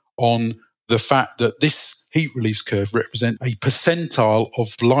boundary on the fact that this heat release curve represents a percentile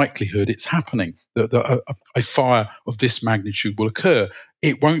of likelihood it's happening, that a fire of this magnitude will occur.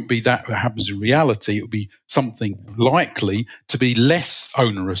 It won't be that happens in reality. It will be something likely to be less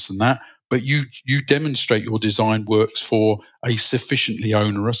onerous than that, but you demonstrate your design works for a sufficiently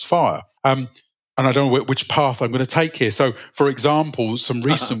onerous fire. And I don't know which path I'm going to take here. So, for example, some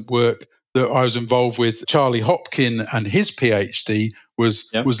recent work that I was involved with, Charlie Hopkin and his PhD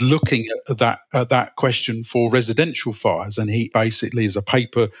was looking at that question for residential fires. And he basically is a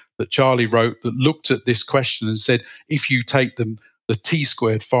paper that Charlie wrote that looked at this question and said, if you take the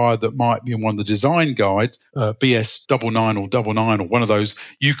T-squared fire that might be in one of the design guides, BS 99 or 99 or one of those,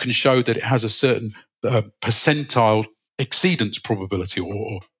 you can show that it has a certain percentile exceedance probability,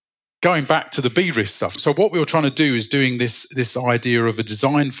 or going back to the BRIS stuff. So what we were trying to do is doing this idea of a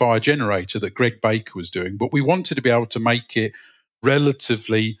design fire generator that Greg Baker was doing, but we wanted to be able to make it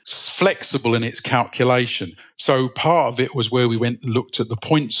relatively flexible in its calculation. So part of it was where we went and looked at the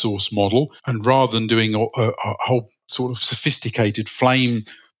point source model, and rather than doing a whole sort of sophisticated flame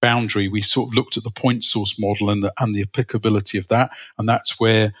boundary, we sort of looked at the point source model and the applicability of that. And that's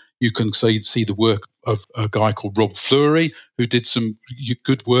where you can see the work of a guy called Rob Fleury, who did some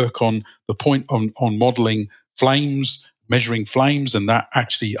good work on the point on modeling flames, measuring flames, and that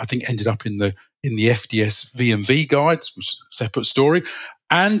actually I think ended up in the FDS VMV guides, which is a separate story.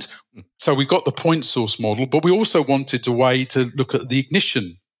 And so we got the point source model, but we also wanted a way to look at the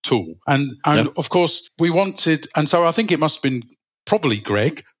ignition tool. And of course we wanted, and so I think it must have been probably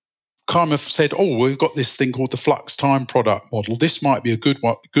Greg kind of said, we've got this thing called the flux time product model. This might be a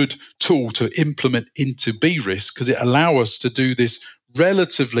good tool to implement into BRIS, because it allows us to do this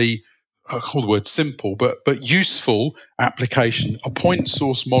relatively, I call the word simple, but useful application, a point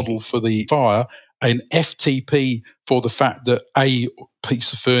source model for the fire, an FTP for the fact that a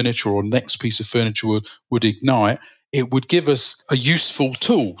piece of furniture or next piece of furniture would ignite. It would give us a useful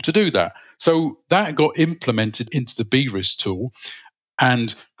tool to do that. So that got implemented into the BRIS tool.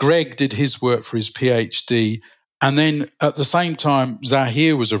 And Greg did his work for his PhD. And then at the same time,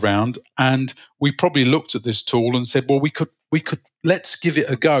 Zahir was around, and we probably looked at this tool and said, well, we could let's give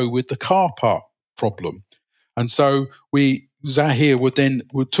it a go with the car park problem. And so Zahir would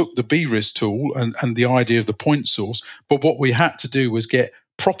took the BRIS tool and the idea of the point source, but what we had to do was get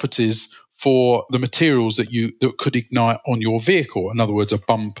properties for the materials that could ignite on your vehicle. In other words, a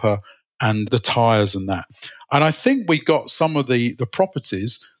bumper and the tires and that. And I think we got some of the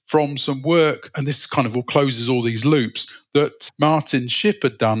properties from some work, and this kind of all closes all these loops, that Martin Shipp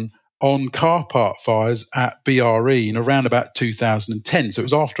had done on car park fires at BRE in around about 2010. So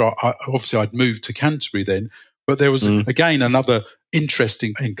it was after I'd moved to Canterbury then, but there was again another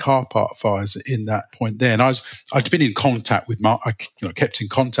interesting in car park fires in that point there. And I'd been in contact with kept in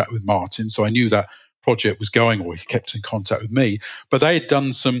contact with Martin, so I knew that project was going, or he kept in contact with me. But they had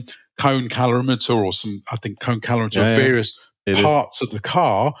done some cone calorimeter or cone calorimeter of various parts of the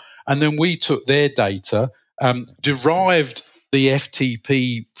car. And then we took their data, derived the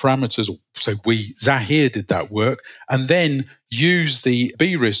FTP parameters. So Zahir did that work, and then used the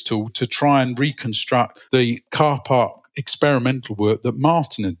BRIS tool to try and reconstruct the car park experimental work that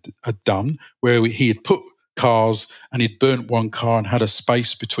Martin had done, where he had put cars and he'd burnt one car and had a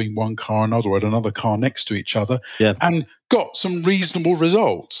space between one car and another, or had another car next to each other, and got some reasonable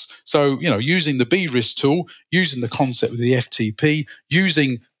results. So, using the BRIS tool, using the concept of the FTP,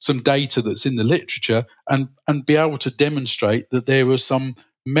 using some data that's in the literature, and be able to demonstrate that there was some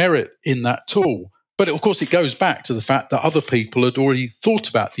merit in that tool. But of course, it goes back to the fact that other people had already thought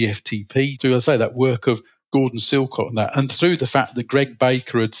about the FTP through, as I say, that work of Gordon Silcott and that, and through the fact that Greg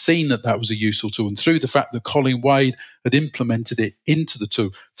Baker had seen that was a useful tool, and through the fact that Colin Wade had implemented it into the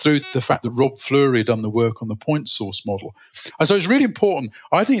tool, through the fact that Rob Fleury had done the work on the point source model. And so it's really important.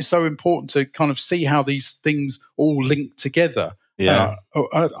 I think it's so important to kind of see how these things all link together. Yeah.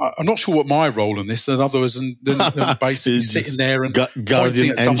 I'm not sure what my role in this, and others, than basically sitting there and guardian pointing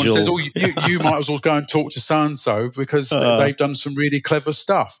at someone angel. and says, "Oh, you might as well go and talk to so and so because they've done some really clever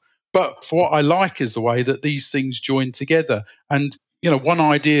stuff." But what I like is the way that these things join together, and one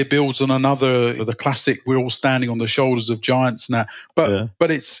idea builds on another. The classic, we're all standing on the shoulders of giants now.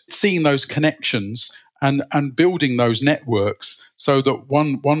 But it's seeing those connections and building those networks so that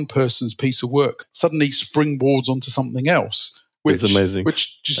one person's piece of work suddenly springboards onto something else. It's amazing.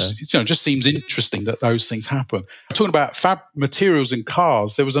 Which just seems interesting that those things happen. Talking about fab materials in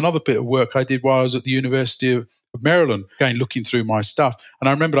cars, there was another bit of work I did while I was at the University of Maryland, again looking through my stuff. And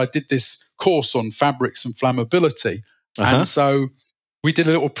I remember I did this course on fabrics and flammability. And so we did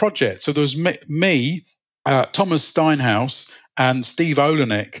a little project. So there was me, Thomas Steinhaus, and Steve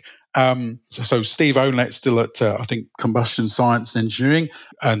Olenek. So Steve Olenek still at, I think, Combustion Science and Engineering,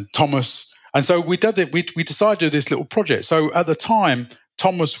 and Thomas. And so we did it. We decided to do this little project. So at the time,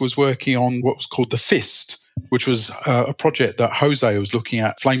 Thomas was working on what was called the FIST, which was a project that Jose was looking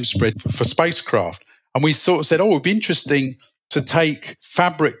at, flame spread for spacecraft. And we sort of said, it would be interesting to take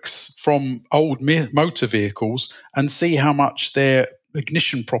fabrics from old motor vehicles and see how much their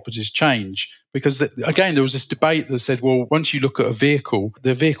ignition properties change. Because, again, there was this debate that said, well, once you look at a vehicle,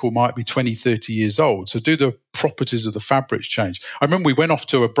 the vehicle might be 20, 30 years old. So do the properties of the fabrics change? I remember we went off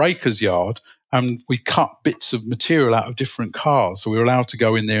to a breaker's yard and we cut bits of material out of different cars. So we were allowed to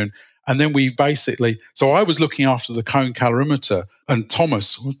go in there and then we basically, so I was looking after the cone calorimeter, and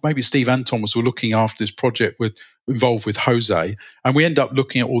Thomas, maybe Steve and Thomas, were looking after this project involved with Jose. And we end up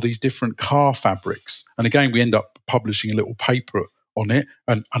looking at all these different car fabrics. And again, we end up publishing a little paper on it,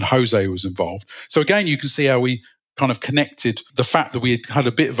 and Jose was involved. So again, you can see how we kind of connected the fact that we had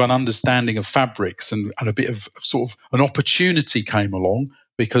a bit of an understanding of fabrics and a bit of sort of an opportunity came along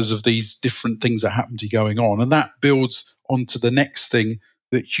because of these different things that happen to be going on. And that builds onto the next thing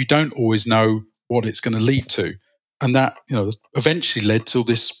that you don't always know what it's going to lead to. And that, eventually led to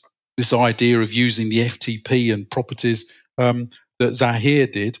this idea of using the FTP and properties that Zahir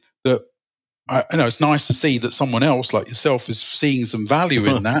did. That it's nice to see that someone else like yourself is seeing some value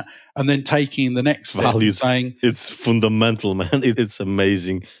in that, and then taking the next step and saying it's fundamental, man. It's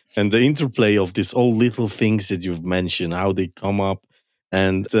amazing, and the interplay of these all little things that you've mentioned, how they come up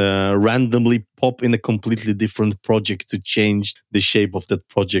and randomly pop in a completely different project to change the shape of that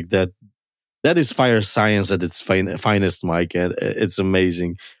project. That is fire science at its finest, Mike, and it's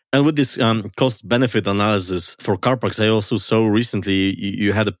amazing. And with this cost-benefit analysis for car parks, I also saw recently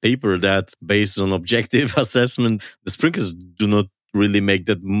you had a paper that, based on objective assessment, the sprinklers do not really make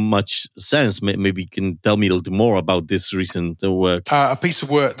that much sense. Maybe you can tell me a little more about this recent work. A piece of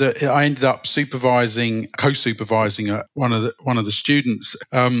work that I ended up co-supervising at one of the students,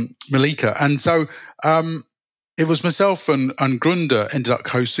 Malika, and so it was myself and Grunder ended up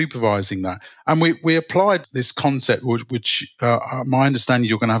co-supervising that. And we applied this concept, which my understanding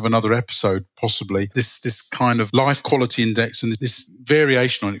you're going to have another episode, possibly, this kind of life quality index and this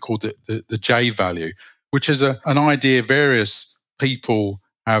variation on it called the J value, which is an idea various people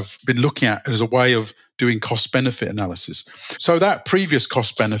have been looking at as a way of doing cost-benefit analysis. So that previous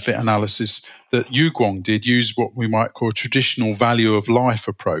cost-benefit analysis that Yu Guang did used what we might call a traditional value of life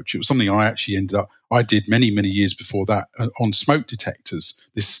approach. It was something I did many, many years before that on smoke detectors.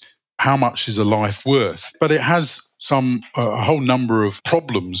 How much is a life worth? But it has a whole number of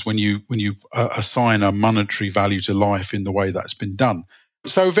problems when you assign a monetary value to life in the way that's been done.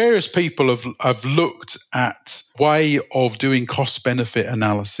 So various people have looked at a way of doing cost-benefit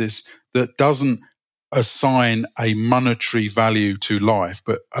analysis that doesn't assign a monetary value to life,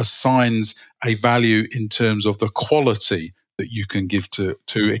 but assigns a value in terms of the quality that you can give to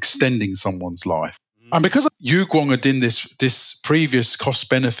extending someone's life. And because Yu Guang had done this previous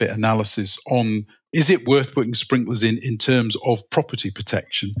cost-benefit analysis on is it worth putting sprinklers in terms of property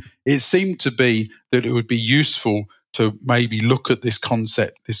protection, it seemed to be that it would be useful to maybe look at this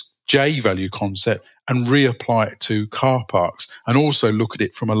concept, this J value concept, and reapply it to car parks and also look at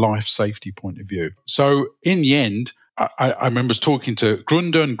it from a life safety point of view. So in the end, I remember talking to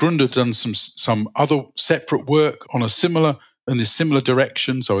Grunder, and Grunder had done some other separate work on a similar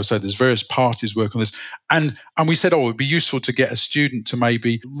direction. So I said there's various parties work on this, and we said, it'd be useful to get a student to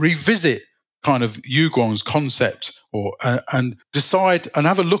maybe revisit kind of Yuguang's concept, or and decide and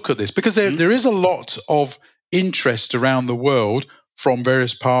have a look at this, because there is a lot of interest around the world from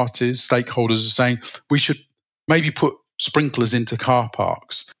various parties, stakeholders are saying we should maybe put sprinklers into car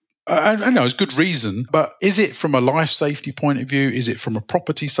parks. I know it's good reason, but is it from a life safety point of view? Is it from a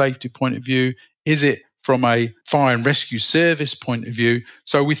property safety point of view? Is it from a fire and rescue service point of view?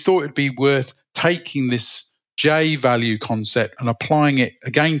 So we thought it'd be worth taking this J value concept and applying it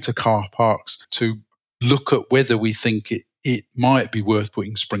again to car parks to look at whether we think it might be worth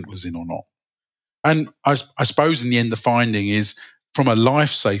putting sprinklers in or not. And I suppose in the end, the finding is from a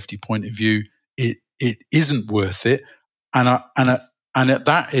life safety point of view, it isn't worth it. And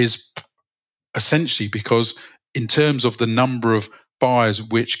that is essentially because in terms of the number of fires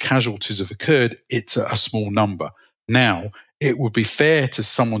which casualties have occurred, it's a small number. Now, it would be fair to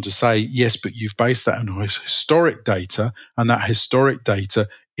someone to say, yes, but you've based that on historic data, and that historic data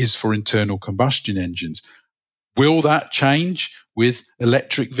is for internal combustion engines. Will that change with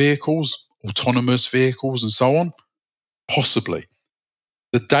electric vehicles, autonomous vehicles, and so on? Possibly.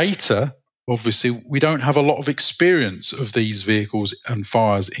 The data, obviously, we don't have a lot of experience of these vehicles and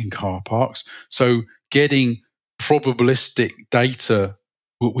fires in car parks. So getting probabilistic data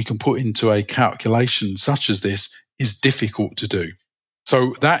that we can put into a calculation such as this is difficult to do.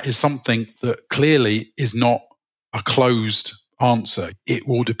 So that is something that clearly is not a closed answer. It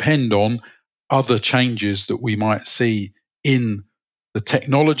will depend on other changes that we might see in the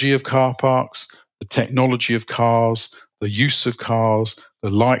technology of car parks, the technology of cars, the use of cars, the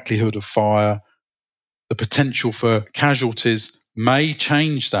likelihood of fire, the potential for casualties may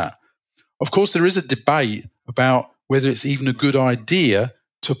change that. Of course, there is a debate about whether it's even a good idea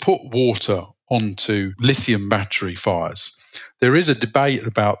to put water onto lithium battery fires. There is a debate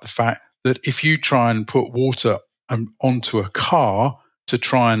about the fact that if you try and put water onto a car to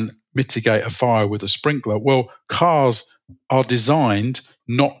try and mitigate a fire with a sprinkler, well, cars are designed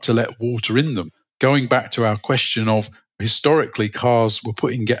not to let water in them. Going back to our question of historically cars were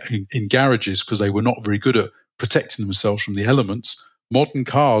put in garages because they were not very good at protecting themselves from the elements. Modern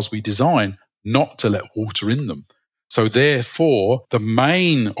cars we design not to let water in them. So therefore, the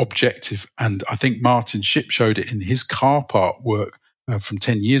main objective, and I think Martin Shipp showed it in his car park work from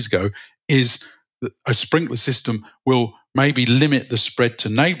 10 years ago, is that a sprinkler system will maybe limit the spread to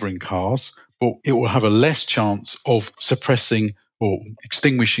neighbouring cars, but it will have a less chance of suppressing or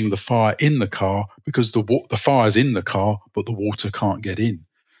extinguishing the fire in the car because the fire's in the car, but the water can't get in.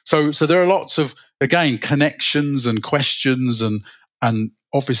 So there are lots of, again, connections and questions and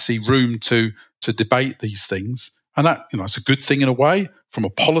obviously room to debate these things. And that, it's a good thing in a way. From a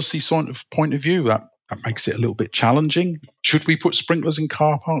policy sort of point of view, that makes it a little bit challenging. Should we put sprinklers in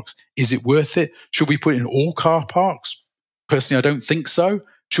car parks? Is it worth it? Should we put it in all car parks? Personally, I don't think so.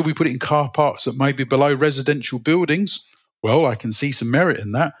 Should we put it in car parks that may be below residential buildings? Well, I can see some merit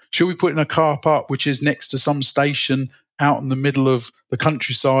in that. Should we put in a car park which is next to some station out in the middle of the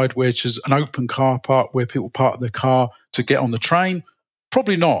countryside, which is an open car park where people park their car to get on the train?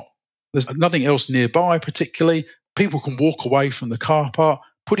 Probably not. There's nothing else nearby particularly. People can walk away from the car park.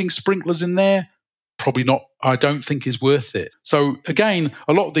 Putting sprinklers in there, probably not, I don't think is worth it. So again,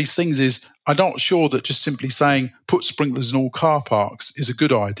 a lot of these things is, I'm not sure that just simply saying put sprinklers in all car parks is a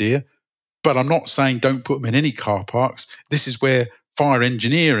good idea, but I'm not saying don't put them in any car parks. This is where fire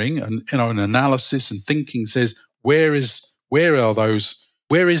engineering and an analysis and thinking says where is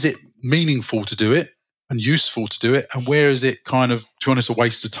it meaningful to do it and useful to do it, and where is it kind of, to be honest, a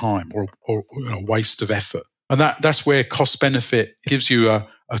waste of time or a waste of effort. And that's where cost benefit gives you a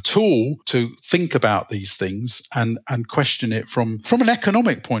tool to think about these things and question it from an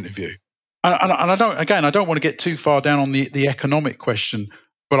economic point of view. And I don't want to get too far down on the economic question,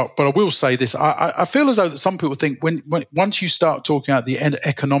 but I will say this: I feel as though that some people think when once you start talking about the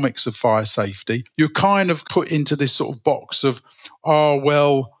economics of fire safety, you're kind of put into this sort of box of, oh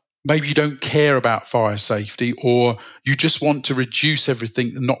well, maybe you don't care about fire safety, or you just want to reduce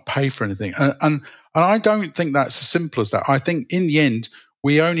everything and not pay for anything. And I don't think that's as simple as that. I think in the end,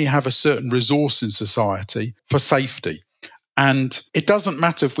 we only have a certain resource in society for safety. And it doesn't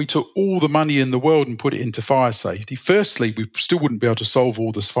matter if we took all the money in the world and put it into fire safety. Firstly, we still wouldn't be able to solve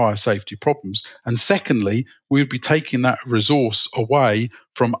all the fire safety problems. And secondly, we would be taking that resource away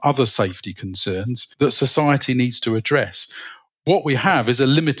from other safety concerns that society needs to address. What we have is a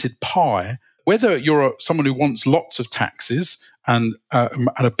limited pie whether you're someone who wants lots of taxes and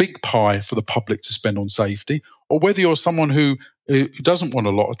a big pie for the public to spend on safety, or whether you're someone who doesn't want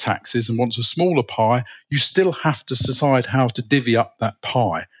a lot of taxes and wants a smaller pie, you still have to decide how to divvy up that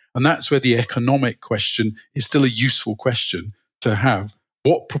pie. And that's where the economic question is still a useful question to have.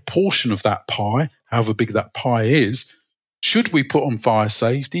 What proportion of that pie, however big that pie is, should we put on fire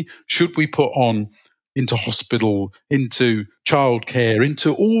safety? Should we put on into hospital, into childcare,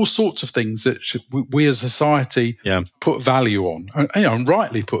 into all sorts of things that we as a society put value on, and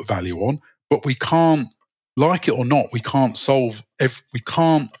rightly put value on, but we can't, like it or not, we can't solve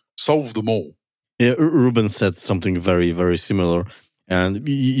them all. Yeah, Ruben said something very, very similar. And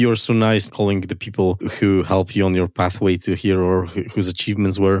you're so nice calling the people who helped you on your pathway to here or whose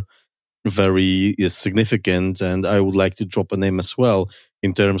achievements were very significant. And I would like to drop a name as well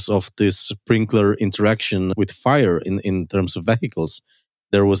in terms of this sprinkler interaction with fire in terms of vehicles.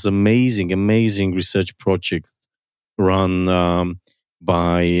 There was amazing research project run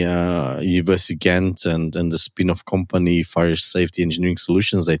by University Ghent and the spin-off company Fire Safety Engineering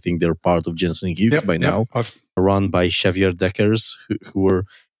Solutions. I think they're part of Jensen Hughes now. Run by Xavier Deckers, who were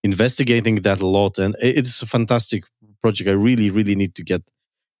investigating that a lot. And it's a fantastic project. I really, really need to get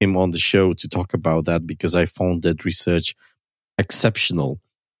him on the show to talk about that because I found that research exceptional.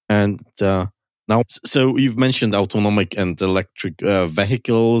 And now, so you've mentioned autonomic and electric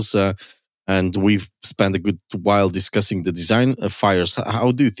vehicles, and we've spent a good while discussing the design of fires.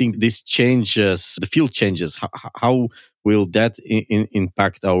 How do you think this changes, the field changes? How will that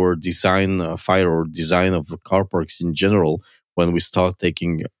impact our design, fire or design of car parks in general when we start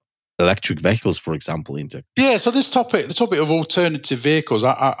taking electric vehicles, for example, into? Yeah, so the topic of alternative vehicles,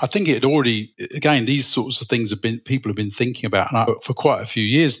 I think it had already, again, these sorts of things people have been thinking about for quite a few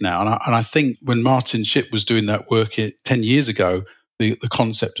years now. And I think when Martin Shipp was doing that work 10 years ago, the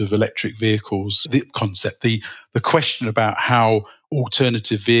concept of electric vehicles, the question about how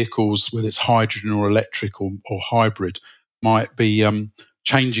alternative vehicles, whether it's hydrogen or electric or hybrid, might be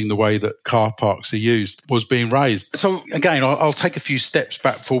changing the way that car parks are used was being raised. So again, I'll take a few steps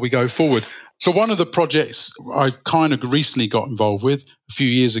back before we go forward. So one of the projects I kind of recently got involved with a few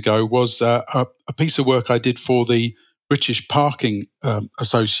years ago was a piece of work I did for the British Parking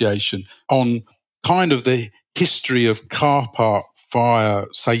Association on kind of the history of car park fire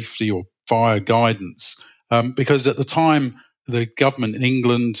safety or fire guidance, because at the time the government in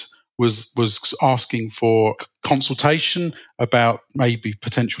England was asking for consultation about maybe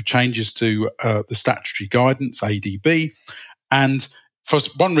potential changes to the statutory guidance, ADB. And for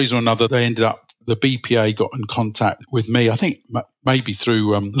one reason or another, the BPA got in contact with me, I think maybe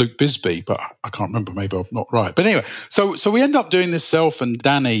through Luke Bisbee, but I can't remember, maybe I'm not right. But anyway, so we ended up doing this, self and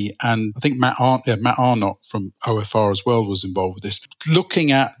Danny, and I think Matt Arnott from OFR as well was involved with this,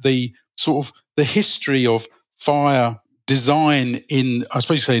 looking at the sort of the history of fire design in, I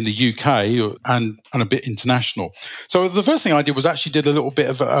suppose you say, in the UK and a bit international. So the first thing I did was actually did a little bit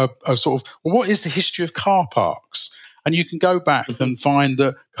of a sort of, well, what is the history of car parks? And you can go back and find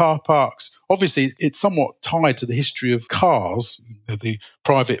that car parks, obviously, it's somewhat tied to the history of cars, the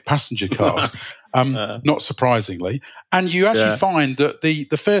private passenger cars, not surprisingly. And you actually find that the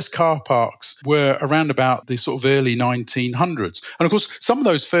first car parks were around about the sort of early 1900s. And of course, some of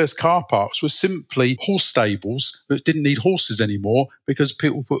those first car parks were simply horse stables that didn't need horses anymore because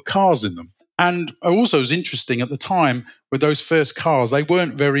people put cars in them. And also it was interesting at the time with those first cars, they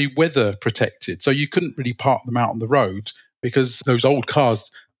weren't very weather protected. So you couldn't really park them out on the road because those old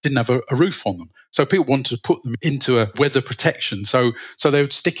cars didn't have a roof on them. So people wanted to put them into a weather protection. So they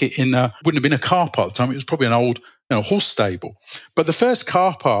would stick it in wouldn't have been a car park at the time. It was probably an old horse stable. But the first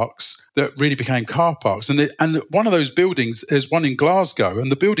car parks that really became car parks, and one of those buildings is one in Glasgow,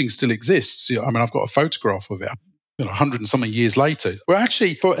 and the building still exists. I mean, I've got a photograph of it. 100 and something years later, were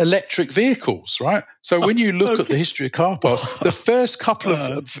actually for electric vehicles, right? So when you look at the history of car parks, the first couple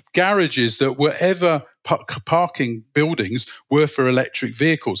of garages that were ever parking buildings were for electric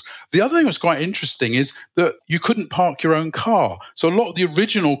vehicles. The other thing that's quite interesting is that you couldn't park your own car. So a lot of the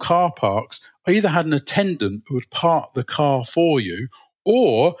original car parks either had an attendant who would park the car for you,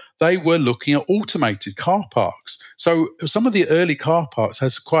 or they were looking at automated car parks. So some of the early car parks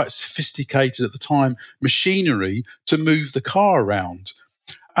had quite sophisticated at the time machinery to move the car around.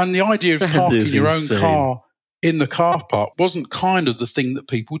 And the idea of parking your own car in the car park wasn't kind of the thing that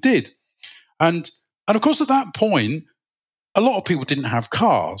people did. And of course, at that point, a lot of people didn't have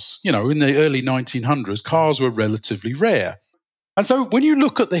cars. In the early 1900s, cars were relatively rare. And so when you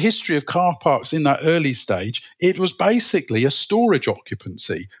look at the history of car parks in that early stage, it was basically a storage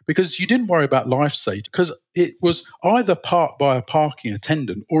occupancy because you didn't worry about life safety because it was either parked by a parking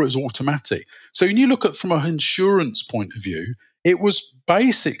attendant or it was automatic. So when you look at from an insurance point of view, it was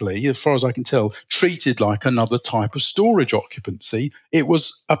basically, as far as I can tell, treated like another type of storage occupancy. It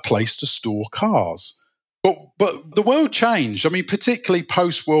was a place to store cars. But the world changed. I mean, particularly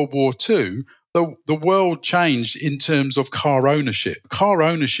post World War II, the world changed in terms of car ownership. Car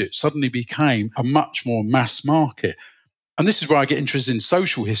ownership suddenly became a much more mass market. And this is where I get interested in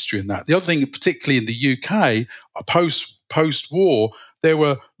social history and that. The other thing, particularly in the UK, post-war, there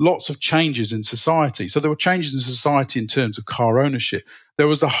were lots of changes in society. So there were changes in society in terms of car ownership. There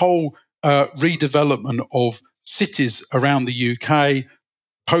was a whole redevelopment of cities around the UK,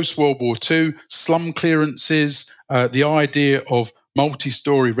 post-World War II, slum clearances, the idea of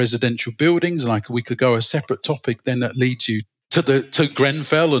multi-story residential buildings, like we could go a separate topic then that leads you to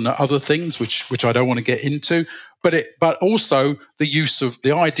Grenfell and other things, which I don't want to get into, but also the use of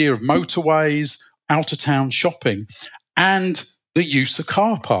the idea of motorways, out of town shopping, and the use of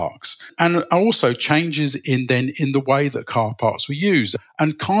car parks, and also changes in the way that car parks were used,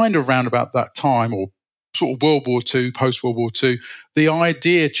 and kind of around about that time, or sort of World War II, post World War II, the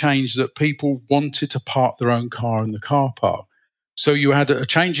idea changed that people wanted to park their own car in the car park. So you had a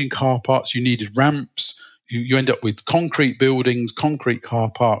change in car parks, you needed ramps, you end up with concrete buildings, concrete car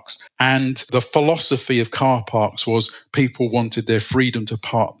parks. And the philosophy of car parks was people wanted their freedom to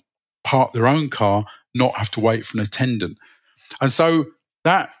park their own car, not have to wait for an attendant. And so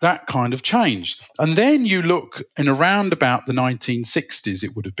that kind of changed. And then you look in around about the 1960s,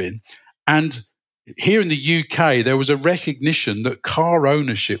 it would have been, and here in the UK, there was a recognition that car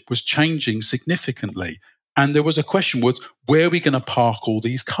ownership was changing significantly. And there was a question was, where are we going to park all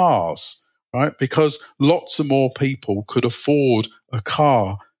these cars? Right? Because lots of more people could afford a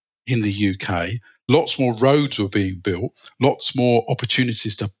car in the UK. Lots more roads were being built, lots more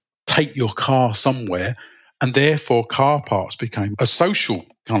opportunities to take your car somewhere. And therefore, car parks became a social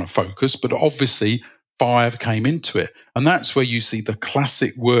kind of focus, but obviously fire came into it. And that's where you see the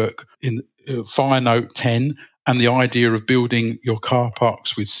classic work in Fire Note 10 and the idea of building your car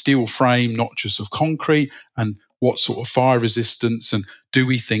parks with steel frame, not just of concrete, and what sort of fire resistance, and do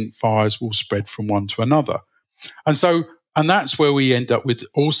we think fires will spread from one to another? And that's where we end up with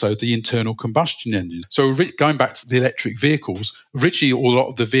also the internal combustion engine. So going back to the electric vehicles, originally a lot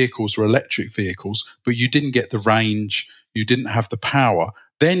of the vehicles were electric vehicles, but you didn't get the range, you didn't have the power.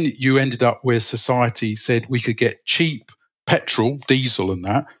 Then you ended up where society said we could get cheap petrol, diesel, and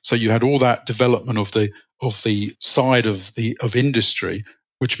that. So you had all that development of the side of industry,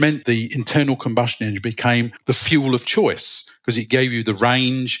 which meant the internal combustion engine became the fuel of choice because it gave you the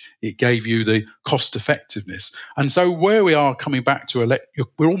range, it gave you the cost effectiveness. And so where we are coming back to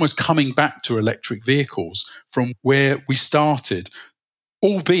we're almost coming back to electric vehicles from where we started,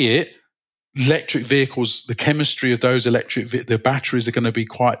 albeit electric vehicles, the chemistry of those the batteries are going to be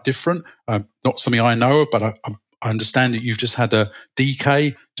quite different. Not something I know of, but I understand that you've just had a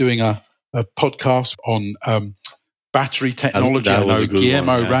DK doing a podcast on battery technology. I know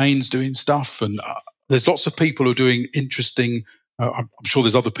Guillermo Reigns doing stuff, and there's lots of people who are doing interesting. I'm sure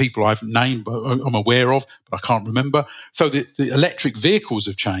there's other people I haven't named, but I'm aware of, but I can't remember. So the electric vehicles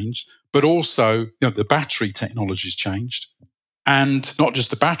have changed, but also the battery technology has changed. And not just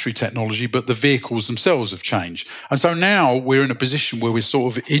the battery technology, but the vehicles themselves have changed. And so now we're in a position where we're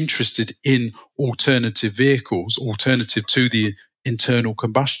sort of interested in alternative vehicles, alternative to the internal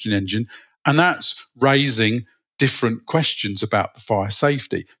combustion engine. And that's raising different questions about the fire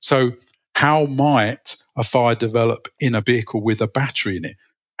safety. So how might a fire develop in a vehicle with a battery in it?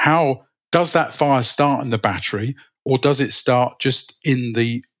 How does that fire start in the battery, or does it start just in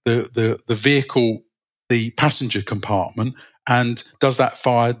the vehicle, the passenger compartment? And does that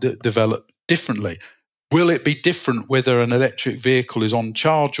fire develop differently? Will it be different whether an electric vehicle is on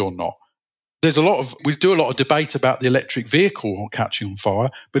charge or not? We do a lot of debate about the electric vehicle catching on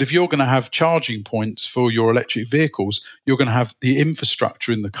fire, but if you're going to have charging points for your electric vehicles, you're going to have the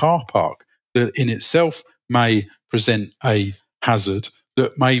infrastructure in the car park that in itself may present a hazard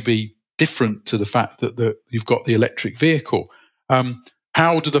that may be different to the fact that you've got the electric vehicle.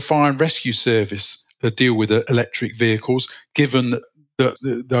 How do the fire and rescue service deal with electric vehicles, given that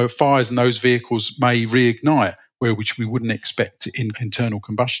the fires in those vehicles may reignite, which we wouldn't expect in internal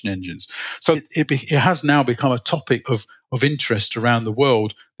combustion engines? So it has now become a topic of interest around the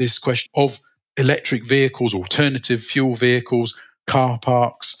world, this question of electric vehicles, alternative fuel vehicles, car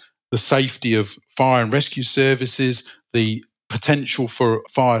parks, the safety of fire and rescue services, the potential for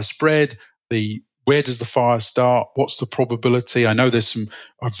fire spread, the where does the fire start? What's the probability? I know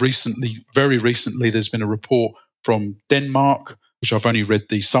very recently, there's been a report from Denmark, which I've only read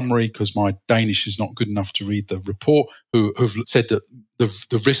the summary because my Danish is not good enough to read the report, who've said that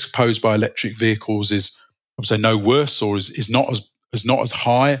the risk posed by electric vehicles is, I would say, no worse or is not as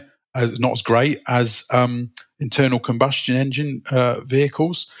high, not as great as internal combustion engine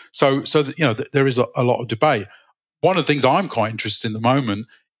vehicles. So there is a lot of debate. One of the things I'm quite interested in at the moment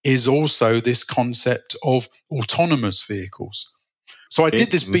is also this concept of autonomous vehicles. So I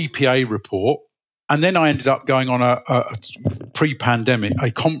did this BPA report, and then I ended up going on a pre-pandemic, a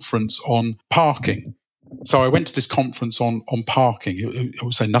conference on parking. So I went to this conference on parking. I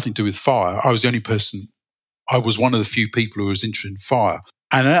would say nothing to do with fire. I was one of the few people who was interested in fire.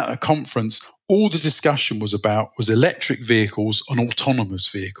 And at a conference, all the discussion was electric vehicles and autonomous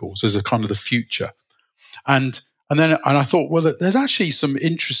vehicles as a kind of the future. And I thought, well, there's actually some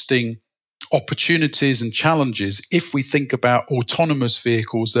interesting opportunities and challenges if we think about autonomous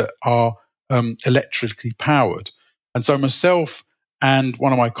vehicles that are electrically powered. And so myself and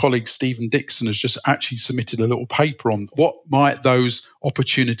one of my colleagues, Stephen Dixon, has just actually submitted a little paper on what might those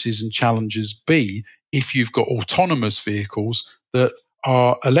opportunities and challenges be if you've got autonomous vehicles that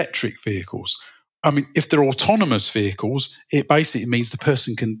are electric vehicles. I mean, if they're autonomous vehicles, it basically means the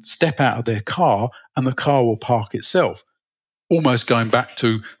person can step out of their car and the car will park itself. Almost going back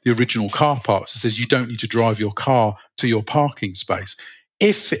to the original car parks, it says you don't need to drive your car to your parking space.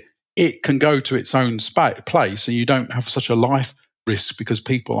 If it can go to its own place and you don't have such a life risk because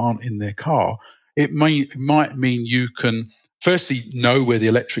people aren't in their car, it might mean you can firstly know where the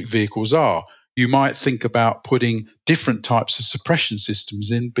electric vehicles are. You might think about putting different types of suppression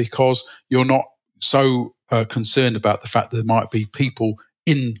systems in because you're not so concerned about the fact that there might be people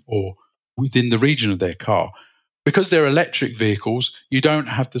in or within the region of their car. Because they're electric vehicles, you don't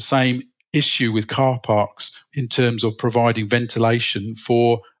have the same issue with car parks in terms of providing ventilation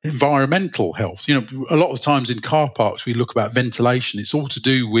for environmental health. You know, a lot of times in car parks, we look about ventilation. It's all to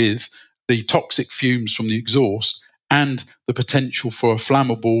do with the toxic fumes from the exhaust and the potential for a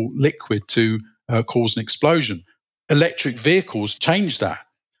flammable liquid to cause an explosion. Electric vehicles change that.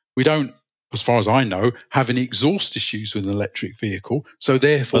 We don't, as far as I know, have any exhaust issues with an electric vehicle. So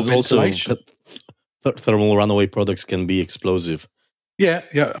therefore, ventilation. Thermal runaway products can be explosive. Yeah.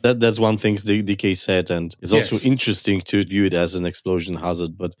 That's one thing the DK said, and it's also interesting to view it as an explosion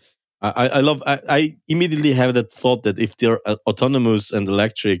hazard. But I immediately have that thought that if they're autonomous and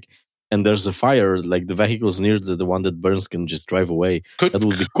electric, and there's a fire, like the vehicles near the one that burns can just drive away. That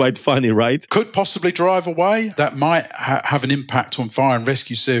would be quite funny, right? Could possibly drive away. That might have an impact on fire and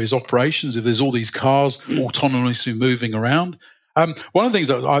rescue service operations if there's all these cars autonomously moving around. One of the things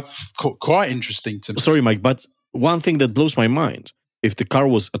that I've caught quite interesting to me. Sorry, Mike, but one thing that blows my mind, if the car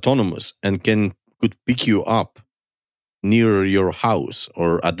was autonomous and could pick you up near your house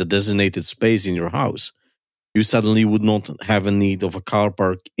or at the designated space in your house, you suddenly would not have a need of a car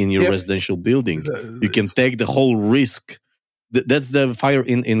park in your residential building. You can take the whole risk. That's the fire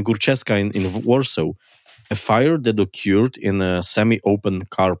in Górczewska in Warsaw. A fire that occurred in a semi-open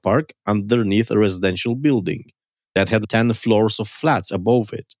car park underneath a residential building that had 10 floors of flats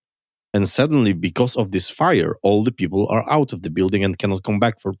above it. And suddenly, because of this fire, all the people are out of the building and cannot come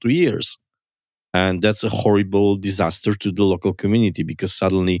back for 2 years. And that's a horrible disaster to the local community because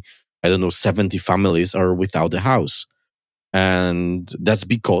suddenly, 70 families are without a house. And that's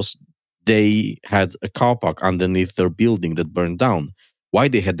because they had a car park underneath their building that burned down. Why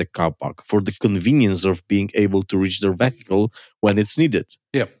they had the car park? For the convenience of being able to reach their vehicle when it's needed.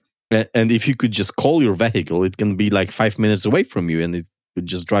 Yeah. And if you could just call your vehicle, it can be like 5 minutes away from you and it could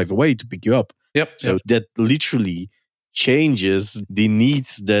just drive away to pick you up. So that literally changes the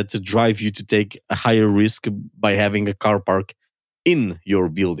needs that drive you to take a higher risk by having a car park in your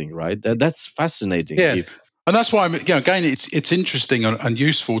building, right? That's fascinating. Yeah. And that's why, again, it's interesting and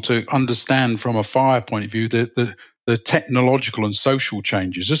useful to understand from a fire point of view the technological and social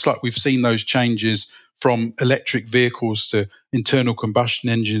changes. Just like we've seen those changes from electric vehicles to internal combustion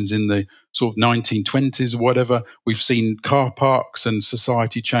engines in the sort of 1920s or whatever. We've seen car parks and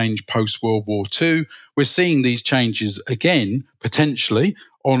society change post-World War II. We're seeing these changes again, potentially,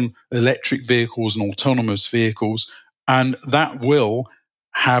 on electric vehicles and autonomous vehicles. And that will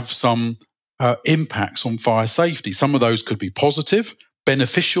have some impacts on fire safety. Some of those could be positive,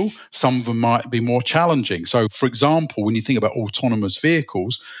 beneficial. Some of them might be more challenging. So, for example, when you think about autonomous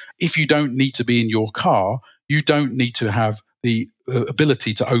vehicles, if you don't need to be in your car, you don't need to have the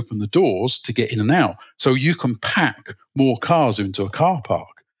ability to open the doors to get in and out. So you can pack more cars into a car park,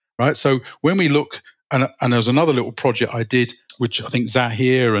 right? So when we look and there was another little project I did, which I think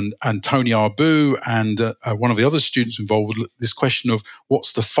Zahir and Tony Arbu and one of the other students involved with this question of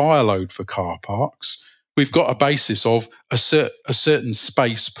what's the fire load for car parks. We've got a basis of a certain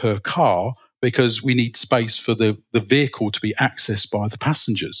space per car because we need space for the vehicle to be accessed by the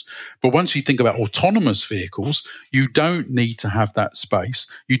passengers. But once you think about autonomous vehicles, you don't need to have that space.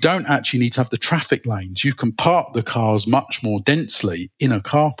 You don't actually need to have the traffic lanes. You can park the cars much more densely in a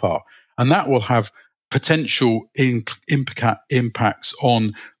car park, and that will have potential impacts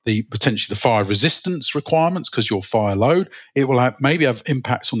on potentially the fire resistance requirements because your fire load. It will maybe have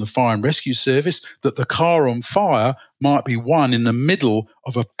impacts on the fire and rescue service, that the car on fire might be one in the middle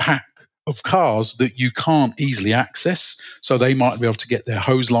of a pack of cars that you can't easily access, so they might be able to get their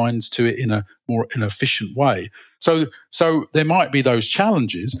hose lines to it in a more efficient way. So there might be those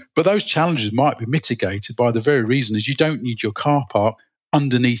challenges, but those challenges might be mitigated by the very reason is you don't need your car park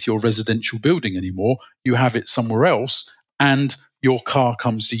underneath your residential building anymore. You have it somewhere else, and your car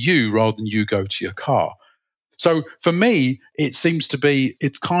comes to you rather than you go to your car. So for me, it seems to be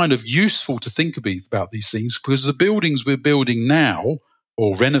it's kind of useful to think about these things because the buildings we're building now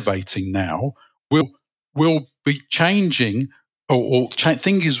or renovating now will be changing,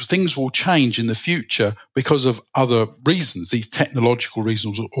 things will change in the future because of other reasons, these technological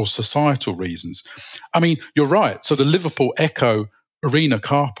reasons or societal reasons. I mean, you're right. So the Liverpool Echo Arena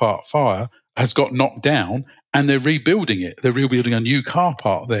car park fire has got knocked down, and they're rebuilding it. They're rebuilding a new car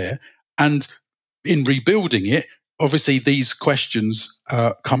park there, and in rebuilding it, obviously these questions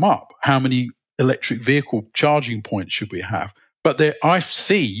come up. How many electric vehicle charging points should we have? But I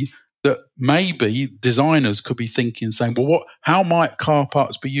see that maybe designers could be thinking, saying, well, how might car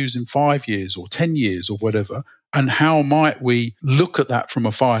parks be used in 5 years or 10 years or whatever? And how might we look at that from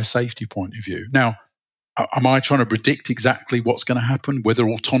a fire safety point of view? Now, am I trying to predict exactly what's going to happen, whether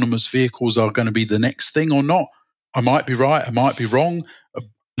autonomous vehicles are going to be the next thing or not? I might be right, I might be wrong.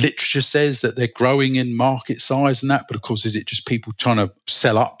 Literature says that they're growing in market size and that, but of course, is it just people trying to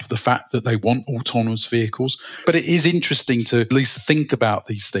sell up the fact that they want autonomous vehicles? But it is interesting to at least think about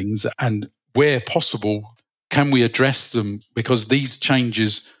these things, and where possible, can we address them? Because these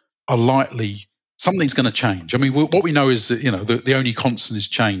changes are likely, something's going to change. I mean, what we know is that, the only constant is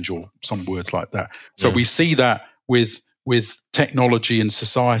change, or some words like that. So we see that with technology and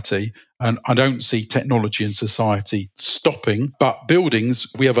society, and I don't see technology and society stopping. But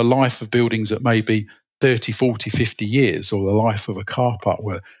buildings, we have a life of buildings that may be 30, 40, 50 years, or the life of a car park,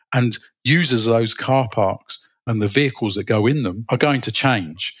 and users of those car parks and the vehicles that go in them are going to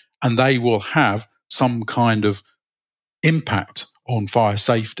change, and they will have some kind of impact on fire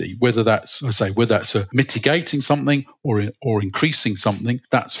safety, whether that's a mitigating something or increasing something.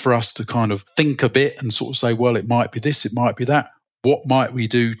 That's for us to kind of think a bit and sort of say, well, it might be this, it might be that. What might we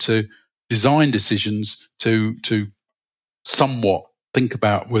do to design decisions to somewhat think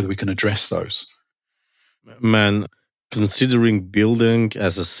about whether we can address those? Man, considering building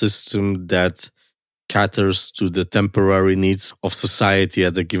as a system that caters to the temporary needs of society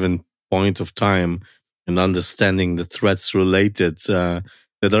at a given point of time, and understanding the threats related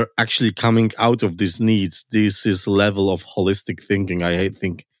that are actually coming out of these needs, this is a level of holistic thinking I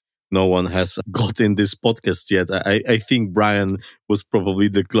think no one has got in this podcast yet. I think Brian was probably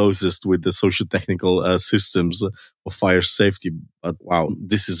the closest with the socio-technical systems of fire safety. But wow,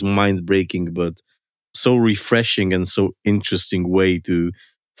 this is mind-breaking, but so refreshing and so interesting way to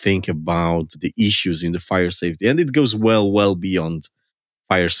think about the issues in the fire safety. And it goes well beyond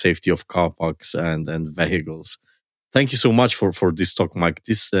fire safety of car parks and vehicles. Thank you so much for this talk, Mike.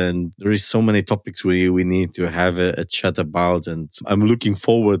 And there is so many topics we need to have a chat about, and I'm looking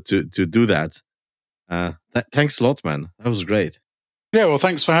forward to do that. Thanks a lot, man. That was great. Yeah, well,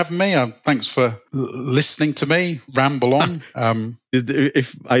 thanks for having me. Thanks for listening to me ramble on.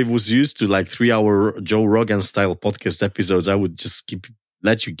 If I was used to like 3-hour Joe Rogan style podcast episodes, I would just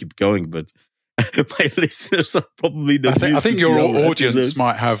let you keep going, but my listeners are probably not. I think your audience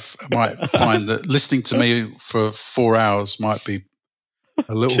might find that listening to me for 4 hours might be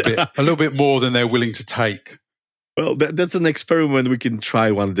a little bit more than they're willing to take. Well, that's an experiment we can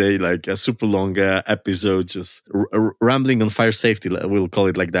try one day, like a super long episode, just rambling on fire safety. We'll call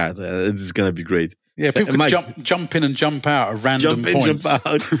it like that. It's gonna be great. Yeah, people can jump in and jump out at random points. Jump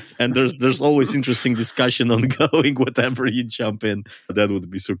out, and there's always interesting discussion ongoing. Whatever you jump in, that would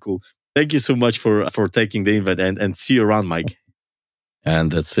be so cool. Thank you so much for taking the invite, and see you around, Mike.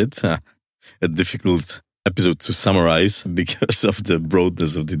 And that's it. A difficult episode to summarize because of the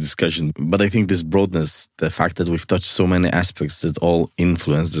broadness of the discussion. But I think this broadness, the fact that we've touched so many aspects that all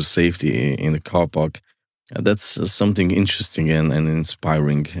influence the safety in the car park, That's something interesting and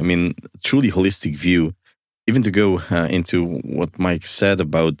inspiring. I mean, truly holistic view. Even to go into what Mike said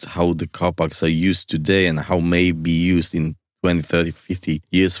about how the car parks are used today and how may be used in 20, 30, 50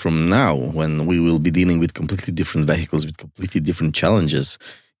 years from now, when we will be dealing with completely different vehicles, with completely different challenges,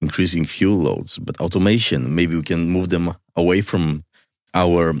 increasing fuel loads. But automation, maybe we can move them away from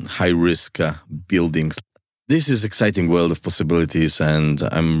our high-risk buildings. This is exciting world of possibilities, and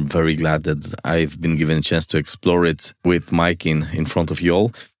I'm very glad that I've been given a chance to explore it with Mike in front of you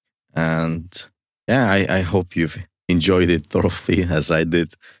all. And yeah, I hope you've enjoyed it thoroughly as I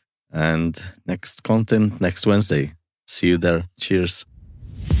did. And next content next Wednesday. See you there. Cheers.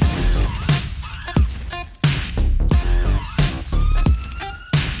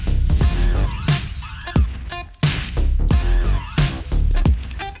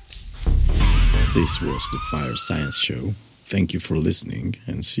 This was the Fire Science Show. Thank you for listening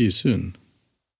and see you soon.